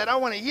consciences, they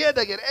don't want to hear,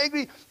 they get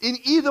angry. In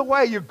either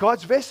way, you're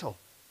God's vessel.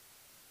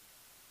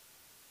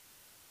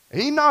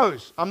 He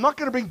knows, I'm not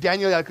going to bring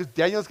Daniel out, because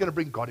Daniel's going to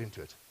bring God into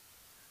it.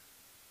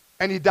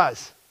 And he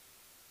does.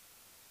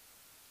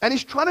 And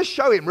he's trying to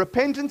show him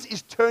repentance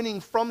is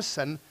turning from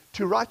sin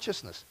to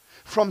righteousness,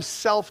 from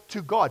self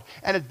to God.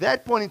 And at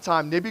that point in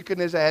time,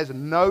 Nebuchadnezzar has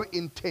no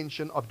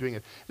intention of doing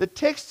it. The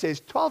text says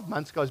 12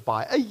 months goes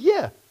by, a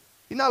year.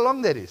 You know how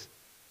long that is.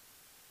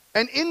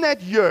 And in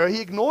that year,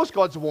 he ignores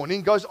God's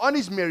warning, goes on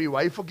his merry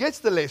way, forgets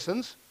the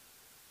lessons.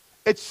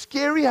 It's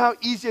scary how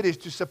easy it is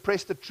to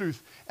suppress the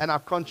truth and our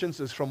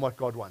consciences from what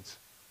God wants.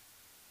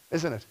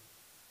 Isn't it?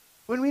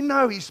 When we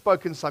know he's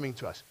spoken something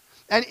to us.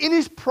 And in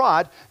his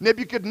pride,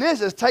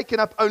 Nebuchadnezzar is taken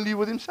up only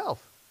with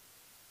himself.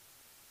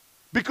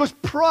 Because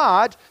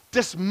pride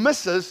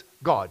dismisses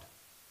God.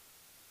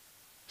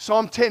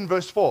 Psalm 10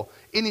 verse 4.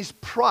 In his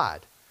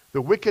pride,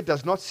 the wicked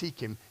does not seek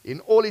him.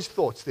 In all his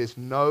thoughts, there's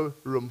no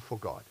room for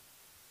God.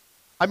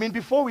 I mean,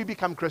 before we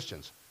become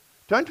Christians,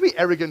 don't we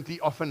arrogantly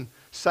often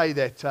say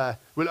that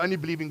we'll only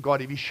believe in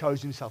God if he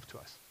shows himself to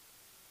us?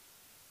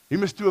 He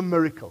must do a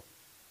miracle.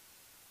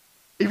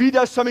 If he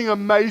does something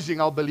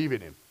amazing, I'll believe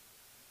in him.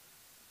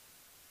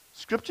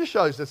 Scripture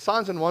shows that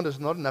signs and wonders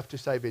are not enough to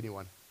save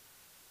anyone.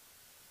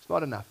 It's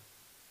not enough.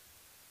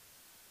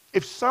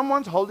 If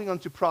someone's holding on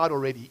to pride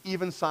already,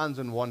 even signs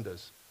and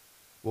wonders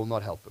will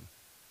not help them.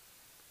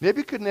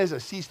 Nebuchadnezzar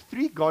sees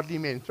 3 godly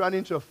men thrown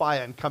into a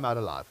fire and come out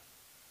alive.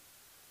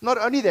 Not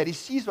only that, he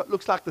sees what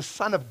looks like the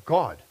Son of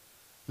God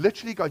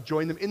literally go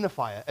join them in the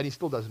fire, and he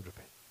still doesn't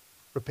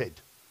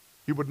repent.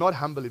 He would not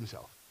humble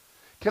himself.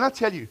 Can I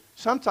tell you,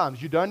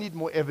 sometimes you don't need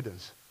more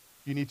evidence.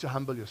 You need to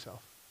humble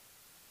yourself.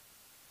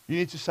 You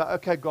need to say,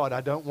 okay, God,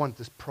 I don't want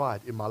this pride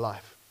in my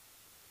life.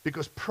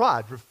 Because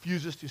pride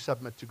refuses to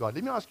submit to God.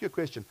 Let me ask you a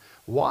question.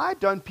 Why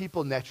don't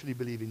people naturally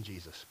believe in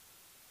Jesus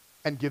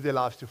and give their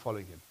lives to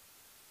following him?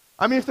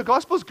 I mean, if the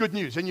gospel is good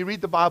news and you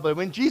read the Bible,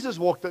 when Jesus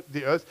walked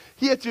the earth,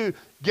 he had to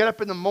get up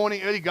in the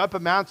morning early, go up a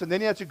mountain,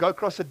 then he had to go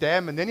across a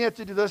dam, and then he had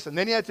to do this, and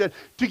then he had to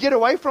get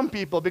away from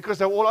people because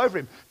they were all over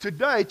him.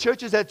 Today,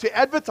 churches had to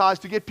advertise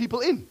to get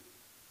people in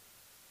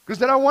because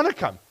they don't want to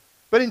come.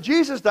 But in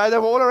Jesus' day, they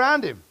were all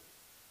around him.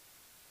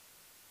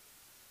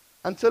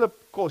 Until, of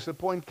course, the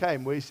point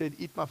came where he said,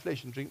 eat my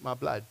flesh and drink my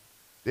blood.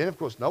 Then, of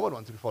course, no one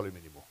wanted to follow him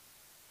anymore.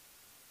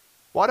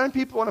 Why don't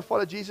people want to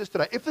follow Jesus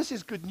today? If this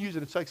is good news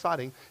and it's so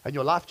exciting and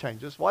your life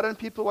changes, why don't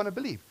people want to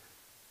believe?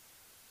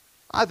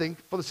 I think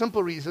for the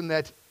simple reason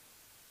that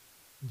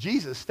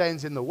Jesus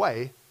stands in the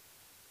way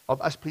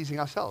of us pleasing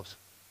ourselves.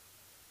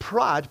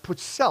 Pride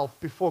puts self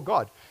before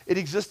God. It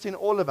exists in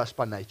all of us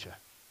by nature.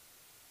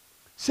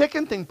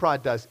 Second thing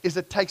pride does is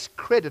it takes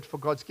credit for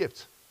God's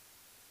gifts.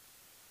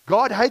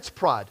 God hates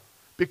pride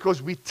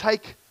because we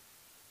take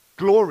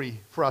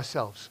glory for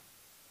ourselves.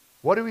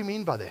 What do we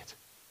mean by that?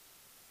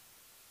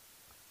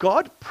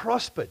 God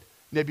prospered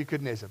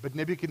Nebuchadnezzar, but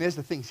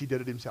Nebuchadnezzar thinks he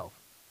did it himself.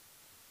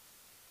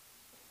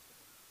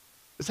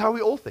 That's how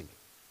we all think.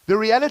 The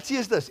reality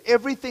is this: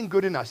 everything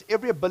good in us,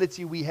 every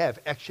ability we have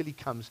actually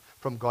comes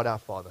from God our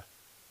Father.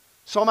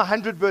 Psalm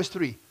 100 verse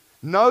 3.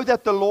 Know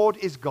that the Lord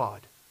is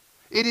God.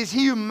 It is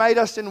he who made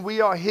us and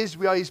we are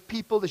his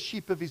people, the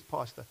sheep of his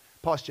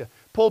pasture.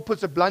 Paul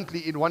puts it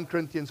bluntly in 1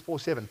 Corinthians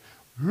 4:7.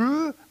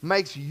 Who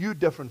makes you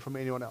different from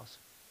anyone else?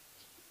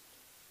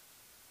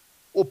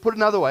 Or put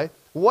another way,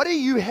 what do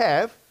you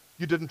have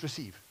you didn't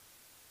receive?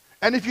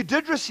 And if you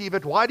did receive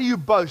it, why do you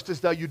boast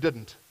as though you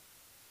didn't?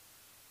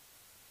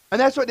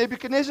 And that's what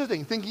Nebuchadnezzar is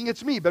doing, thinking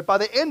it's me. But by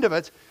the end of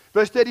it,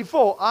 verse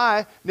 34,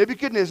 I,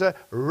 Nebuchadnezzar,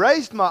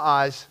 raised my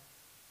eyes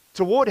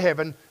toward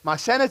heaven. My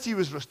sanity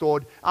was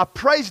restored. I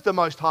praised the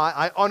Most High.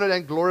 I honored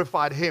and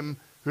glorified him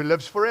who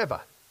lives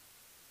forever.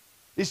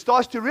 He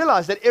starts to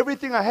realize that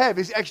everything I have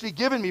is actually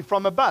given me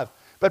from above.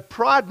 But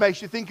pride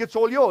makes you think it's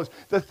all yours.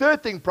 The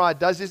third thing pride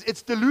does is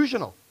it's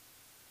delusional.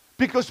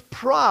 Because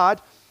pride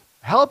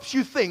helps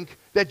you think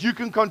that you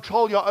can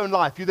control your own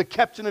life. You're the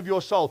captain of your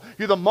soul.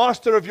 You're the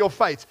master of your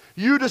fate.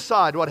 You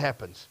decide what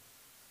happens.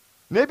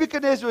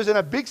 Nebuchadnezzar was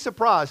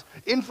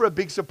in for a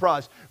big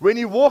surprise. When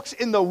he walks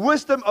in the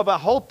wisdom of a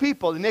whole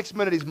people, the next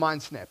minute his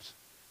mind snaps.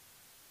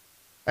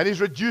 And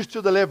he's reduced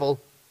to the level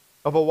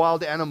of a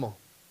wild animal.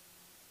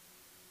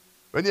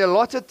 When the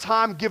allotted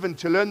time given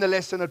to learn the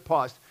lesson had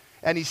passed,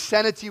 and his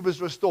sanity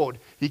was restored,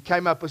 he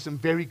came up with some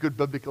very good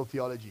biblical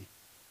theology.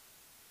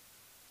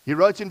 He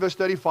wrote in verse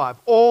 35,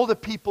 all the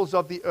peoples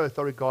of the earth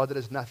are regarded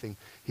as nothing.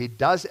 He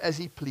does as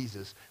he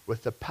pleases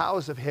with the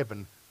powers of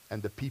heaven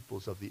and the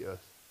peoples of the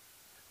earth.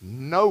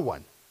 No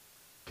one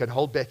can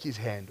hold back his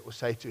hand or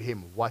say to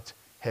him, what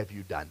have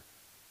you done?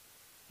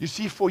 You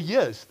see, for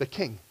years, the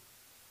king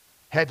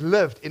had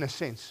lived, in a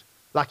sense,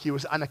 like he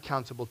was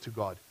unaccountable to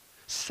God.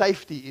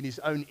 Safety in his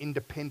own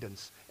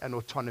independence and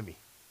autonomy.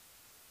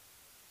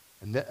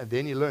 And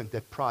then he learned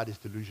that pride is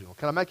delusional.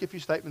 Can I make a few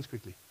statements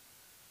quickly?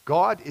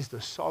 God is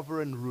the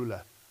sovereign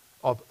ruler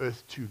of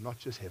earth too, not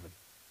just heaven.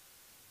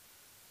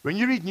 When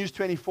you read News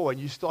 24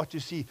 and you start to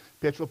see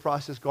petrol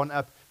prices gone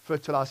up,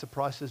 fertilizer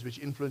prices, which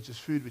influences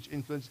food,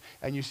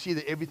 and you see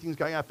that everything's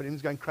going up and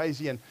everything's going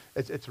crazy, and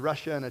it's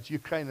Russia and it's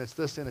Ukraine and it's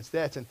this and it's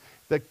that, and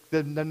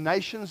the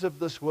nations of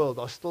this world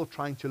are still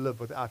trying to live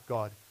without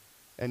God.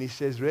 And he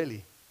says,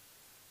 really?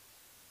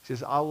 He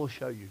says, I will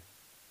show you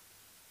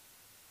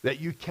that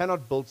you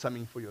cannot build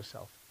something for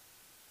yourself.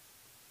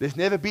 There's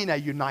never been a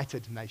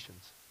united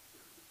nations.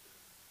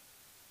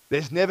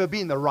 There's never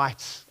been the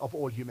rights of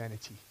all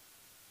humanity.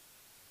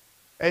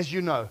 As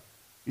you know,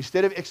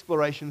 instead of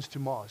explorations to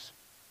Mars,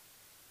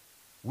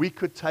 we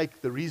could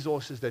take the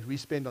resources that we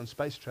spend on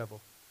space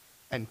travel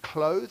and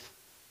clothe,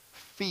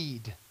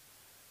 feed,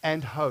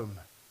 and home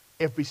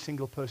every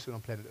single person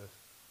on planet Earth.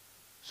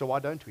 So why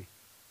don't we?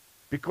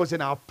 Because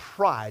in our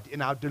pride,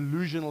 in our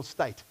delusional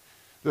state,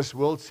 this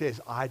world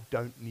says, I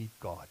don't need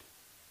God.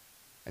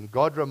 And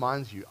God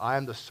reminds you, I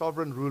am the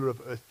sovereign ruler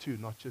of earth too,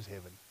 not just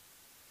heaven.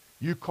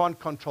 You can't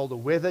control the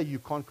weather. You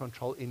can't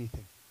control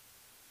anything.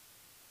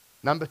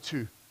 Number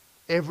 2,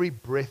 every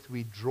breath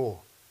we draw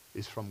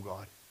is from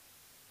God.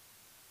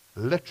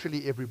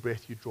 Literally every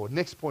breath you draw.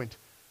 Next point,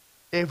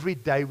 every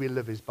day we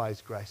live is by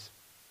His grace.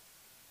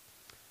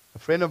 A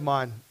friend of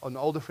mine, an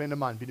older friend of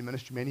mine, been in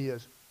ministry many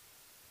years.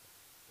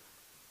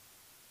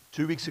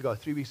 3 weeks ago,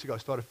 I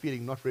started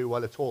feeling not very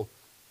well at all.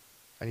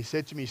 And he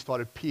said to me he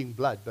started peeing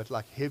blood, but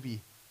like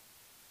heavy,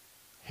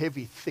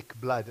 thick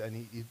blood.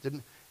 And he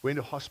went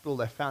to hospital.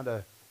 They found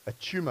a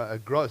tumor, a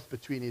growth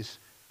between his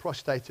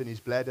prostate and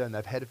his bladder, and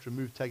they've had it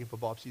removed, taken for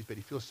biopsies, but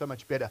he feels so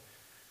much better.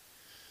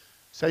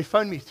 So he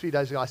phoned me 3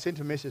 days ago. I sent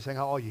him a message saying,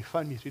 how are you? He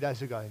phoned me 3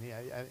 days ago.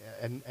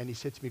 And he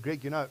said to me,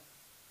 Greg,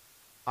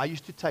 I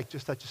used to take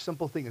just such a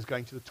simple thing as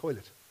going to the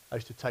toilet. I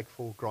used to take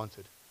for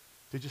granted.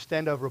 To just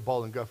stand over a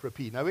bowl and go for a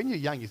pee. Now, when you're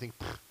young, you think,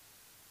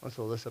 what's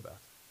all this about?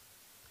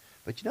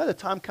 But the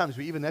time comes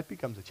where even that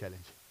becomes a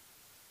challenge.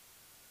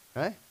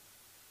 Right?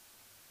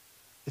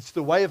 It's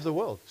the way of the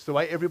world. It's the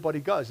way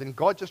everybody goes. And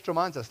God just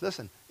reminds us,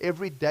 listen,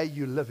 every day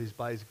you live is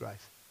by His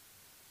grace.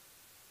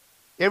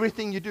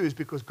 Everything you do is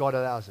because God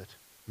allows it.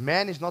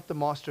 Man is not the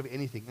master of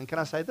anything. And can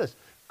I say this?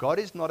 God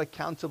is not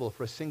accountable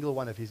for a single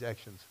one of His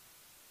actions.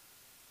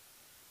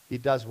 He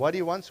does what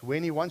He wants,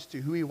 when He wants, to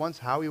who He wants,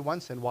 how He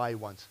wants, and why He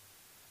wants.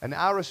 And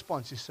our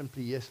response is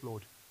simply, yes,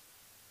 Lord,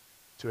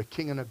 to a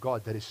King and a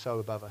God that is so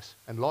above us.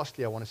 And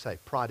lastly, I want to say,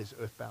 pride is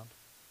earthbound.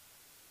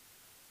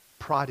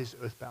 Pride is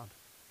earthbound.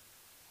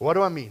 What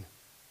do I mean?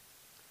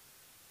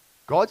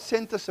 God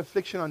sent this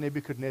affliction on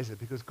Nebuchadnezzar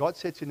because God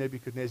said to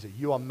Nebuchadnezzar,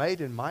 you are made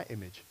in my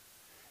image.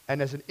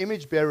 And as an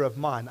image bearer of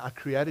mine, I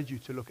created you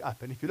to look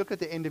up. And if you look at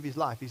the end of his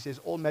life, he says,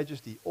 all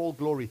majesty, all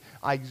glory,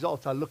 I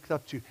exalt, I lift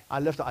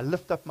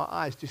up my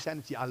eyes to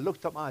sanity, I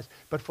looked up my eyes.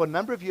 But for a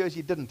number of years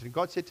he didn't. And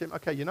God said to him,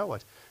 okay, you know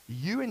what?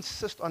 You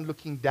insist on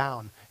looking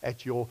down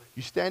at you're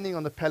standing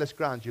on the palace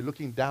grounds, you're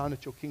looking down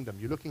at your kingdom,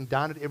 you're looking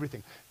down at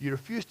everything. You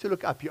refuse to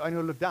look up, you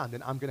only look down,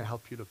 then I'm going to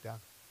help you look down.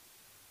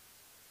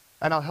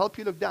 And I'll help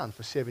you look down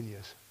for 7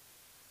 years.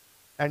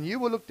 And you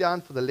will look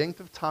down for the length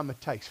of time it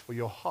takes for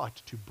your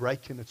heart to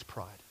break in its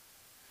pride.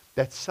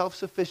 That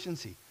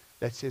self-sufficiency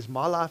that says,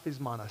 my life is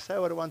mine. I say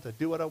what I want. I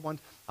do what I want.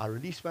 I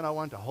release when I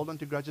want. I hold on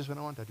to grudges when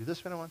I want. I do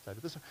this when I want. I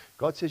do this.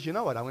 God says, you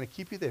know what? I'm going to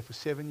keep you there for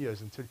 7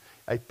 years until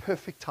a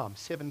perfect time,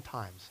 7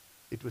 times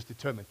it was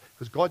determined.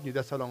 Because God knew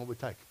that's how long it would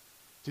take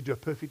to do a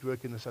perfect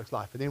work in this oak's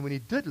life. And then when he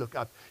did look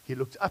up, he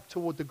looked up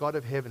toward the God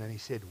of heaven and he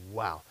said,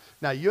 wow.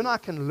 Now, you and I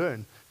can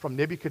learn from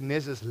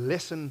Nebuchadnezzar's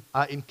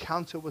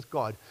encounter with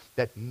God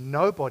that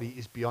nobody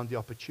is beyond the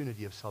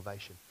opportunity of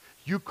salvation.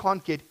 You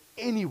can't get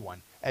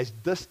anyone as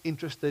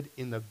disinterested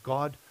in the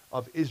God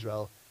of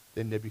Israel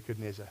than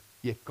Nebuchadnezzar.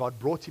 Yet God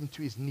brought him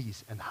to his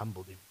knees and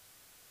humbled him.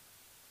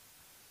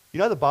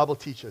 The Bible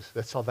teaches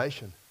that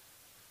salvation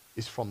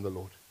is from the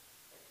Lord,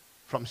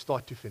 from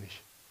start to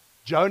finish.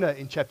 Jonah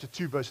in chapter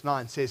 2 verse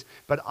 9 says,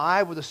 but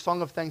I with a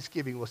song of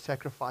thanksgiving will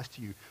sacrifice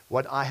to you.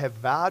 What I have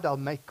vowed I'll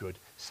make good.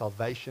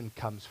 Salvation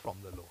comes from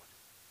the Lord.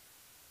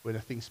 When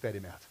a thing spat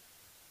him out.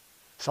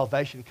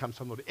 Salvation comes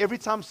from the Lord. Every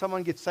time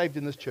someone gets saved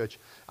in this church,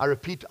 I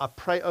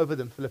pray over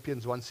them,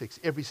 Philippians 1:6,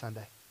 every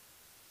Sunday.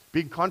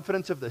 Being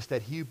confident of this,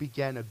 that he who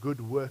began a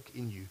good work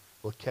in you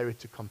will carry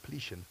it to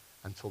completion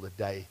until the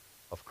day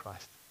of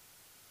Christ.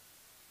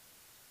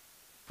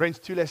 Friends,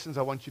 2 lessons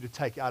I want you to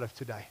take out of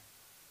today.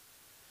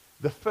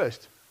 The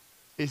first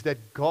is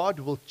that God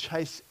will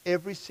chase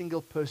every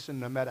single person,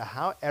 no matter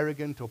how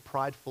arrogant or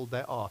prideful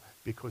they are,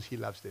 because he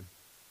loves them.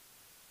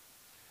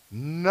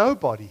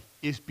 Nobody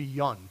is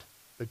beyond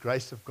the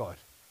grace of God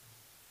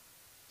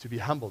to be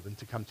humbled and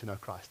to come to know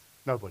Christ.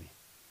 Nobody.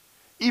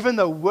 Even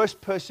the worst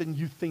person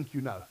you think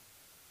you know.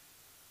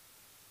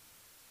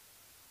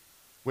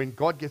 When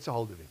God gets a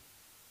hold of him,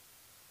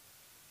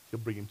 he'll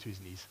bring him to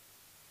his knees.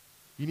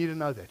 You need to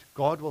know that.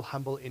 God will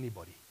humble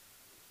anybody.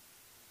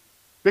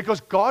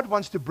 Because God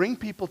wants to bring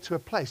people to a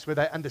place where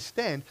they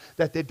understand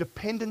that their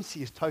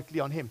dependency is totally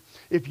on him.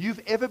 If you've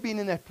ever been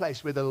in that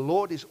place where the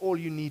Lord is all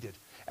you needed,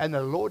 and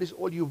the Lord is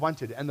all you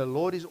wanted, and the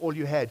Lord is all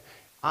you had,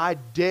 I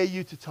dare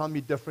you to tell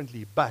me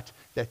differently, but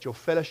that your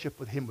fellowship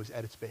with him was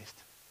at its best.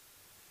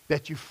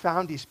 That you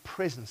found his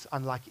presence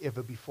unlike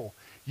ever before.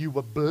 You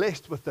were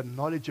blessed with the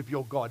knowledge of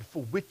your God,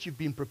 for which you've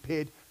been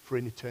prepared for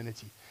an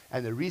eternity.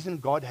 And the reason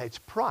God hates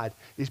pride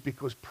is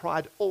because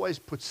pride always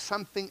puts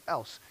something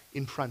else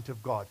in front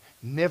of God.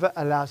 Never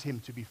allows him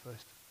to be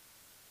first.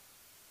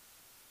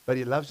 But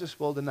he loves this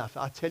world enough.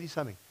 I'll tell you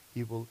something.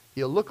 He'll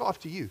look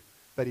after you,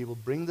 but he will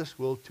bring this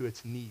world to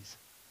its knees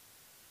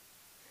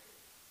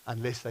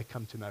unless they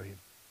come to know him.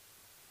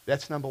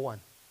 That's number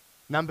one.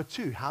 Number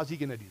two, how's he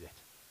going to do that?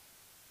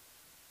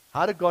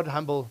 How did God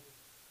humble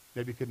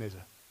Nebuchadnezzar?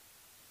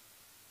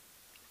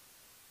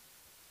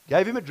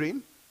 Gave him a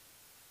dream,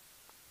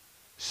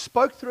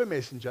 spoke through a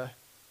messenger,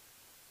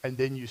 and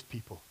then used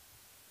people.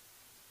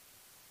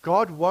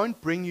 God won't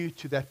bring you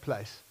to that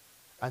place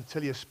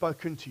until he has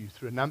spoken to you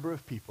through a number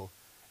of people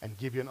and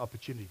give you an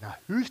opportunity. Now,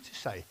 who's to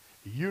say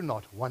you're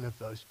not one of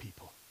those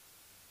people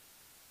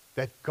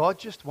that God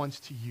just wants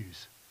to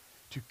use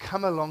to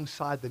come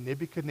alongside the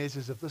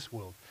Nebuchadnezzars of this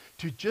world,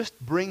 to just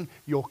bring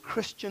your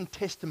Christian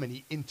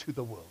testimony into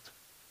the world?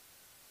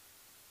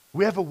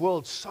 We have a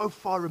world so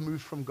far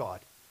removed from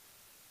God.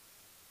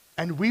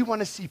 And we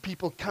want to see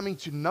people coming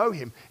to know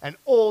him, and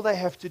all they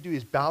have to do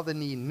is bow the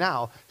knee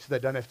now so they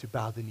don't have to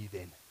bow the knee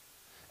then.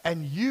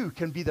 And you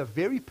can be the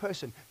very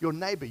person, your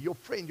neighbor, your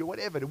friend, your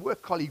whatever, the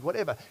work colleague,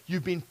 whatever.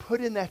 You've been put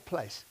in that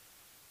place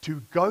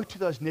to go to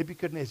those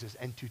Nebuchadnezzars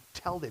and to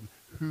tell them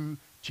who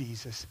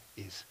Jesus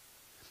is.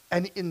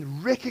 And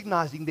in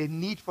recognizing their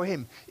need for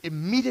him,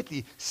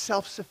 immediately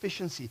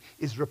self-sufficiency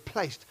is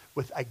replaced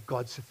with a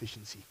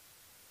God-sufficiency.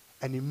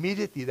 And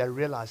immediately they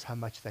realize how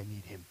much they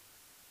need him.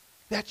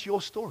 That's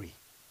your story.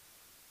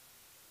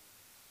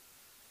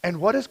 And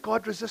what does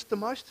God resist the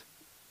most?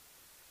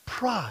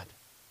 Pride.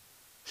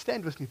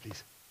 Stand with me,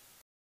 please.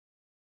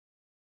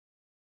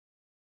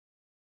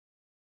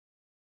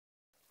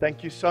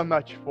 Thank you so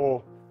much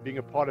for being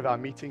a part of our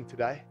meeting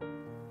today.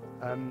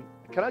 Can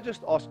I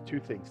just ask two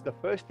things? The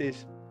first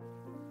is,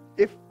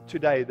 if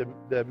today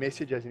the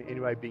message has in any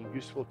way been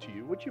useful to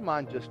you, would you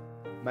mind just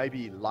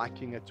maybe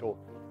liking it or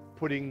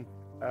putting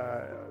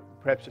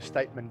perhaps a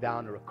statement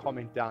down or a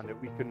comment down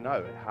that we can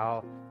know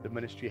how the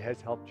ministry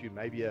has helped you?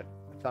 Maybe a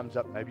thumbs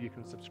up, maybe you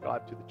can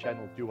subscribe to the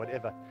channel, do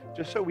whatever,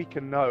 just so we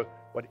can know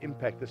what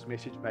impact this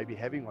message may be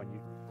having on you.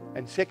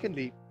 And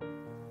secondly,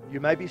 you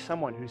may be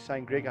someone who's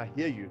saying, Greg, I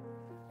hear you,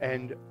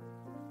 and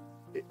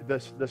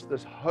this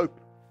hope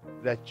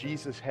that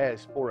Jesus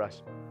has for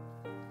us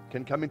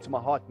can come into my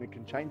heart and it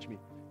can change me.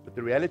 But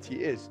the reality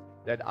is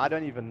that I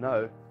don't even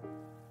know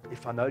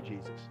if I know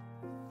Jesus.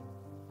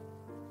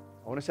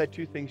 I want to say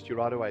two things to you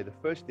right away. The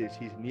first is,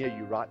 he's near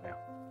you right now.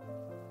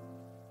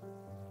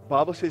 The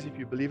Bible says if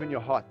you believe in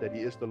your heart that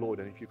he is the Lord,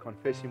 and if you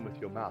confess him with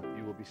your mouth,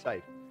 you will be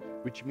saved.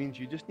 Which means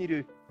you just need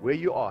to, where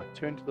you are,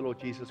 turn to the Lord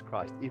Jesus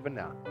Christ, even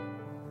now,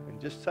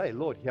 and just say,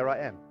 Lord, here I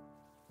am.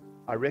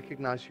 I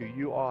recognize who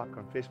you are. I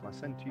confess my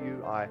sin to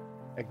you. I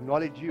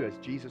acknowledge you as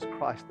Jesus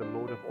Christ, the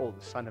Lord of all,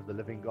 the Son of the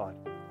living God.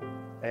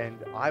 And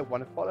I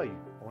want to follow you.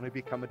 I want to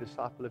become a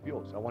disciple of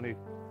yours. I want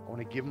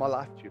to give my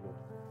life to you, Lord.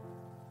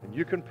 And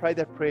you can pray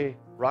that prayer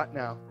right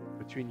now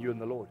between you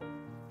and the Lord.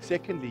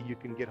 Secondly, you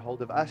can get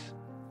hold of us.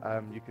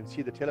 You can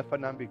see the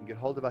telephone number. You can get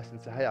hold of us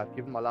and say, hey, I've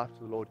given my life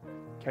to the Lord.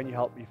 Can you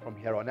help me from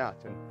here on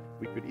out? And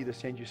we could either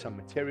send you some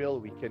material.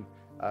 We can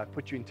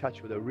put you in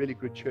touch with a really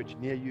good church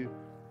near you.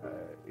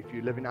 If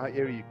you live in our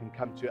area, you can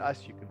come to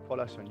us. You can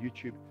follow us on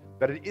YouTube.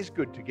 But it is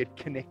good to get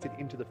connected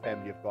into the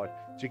family of God,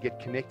 to get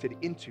connected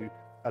into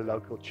a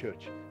local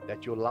church,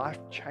 that your life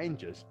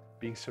changes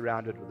being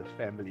surrounded with the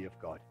family of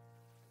God.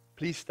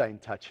 Please stay in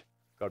touch.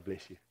 God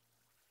bless you.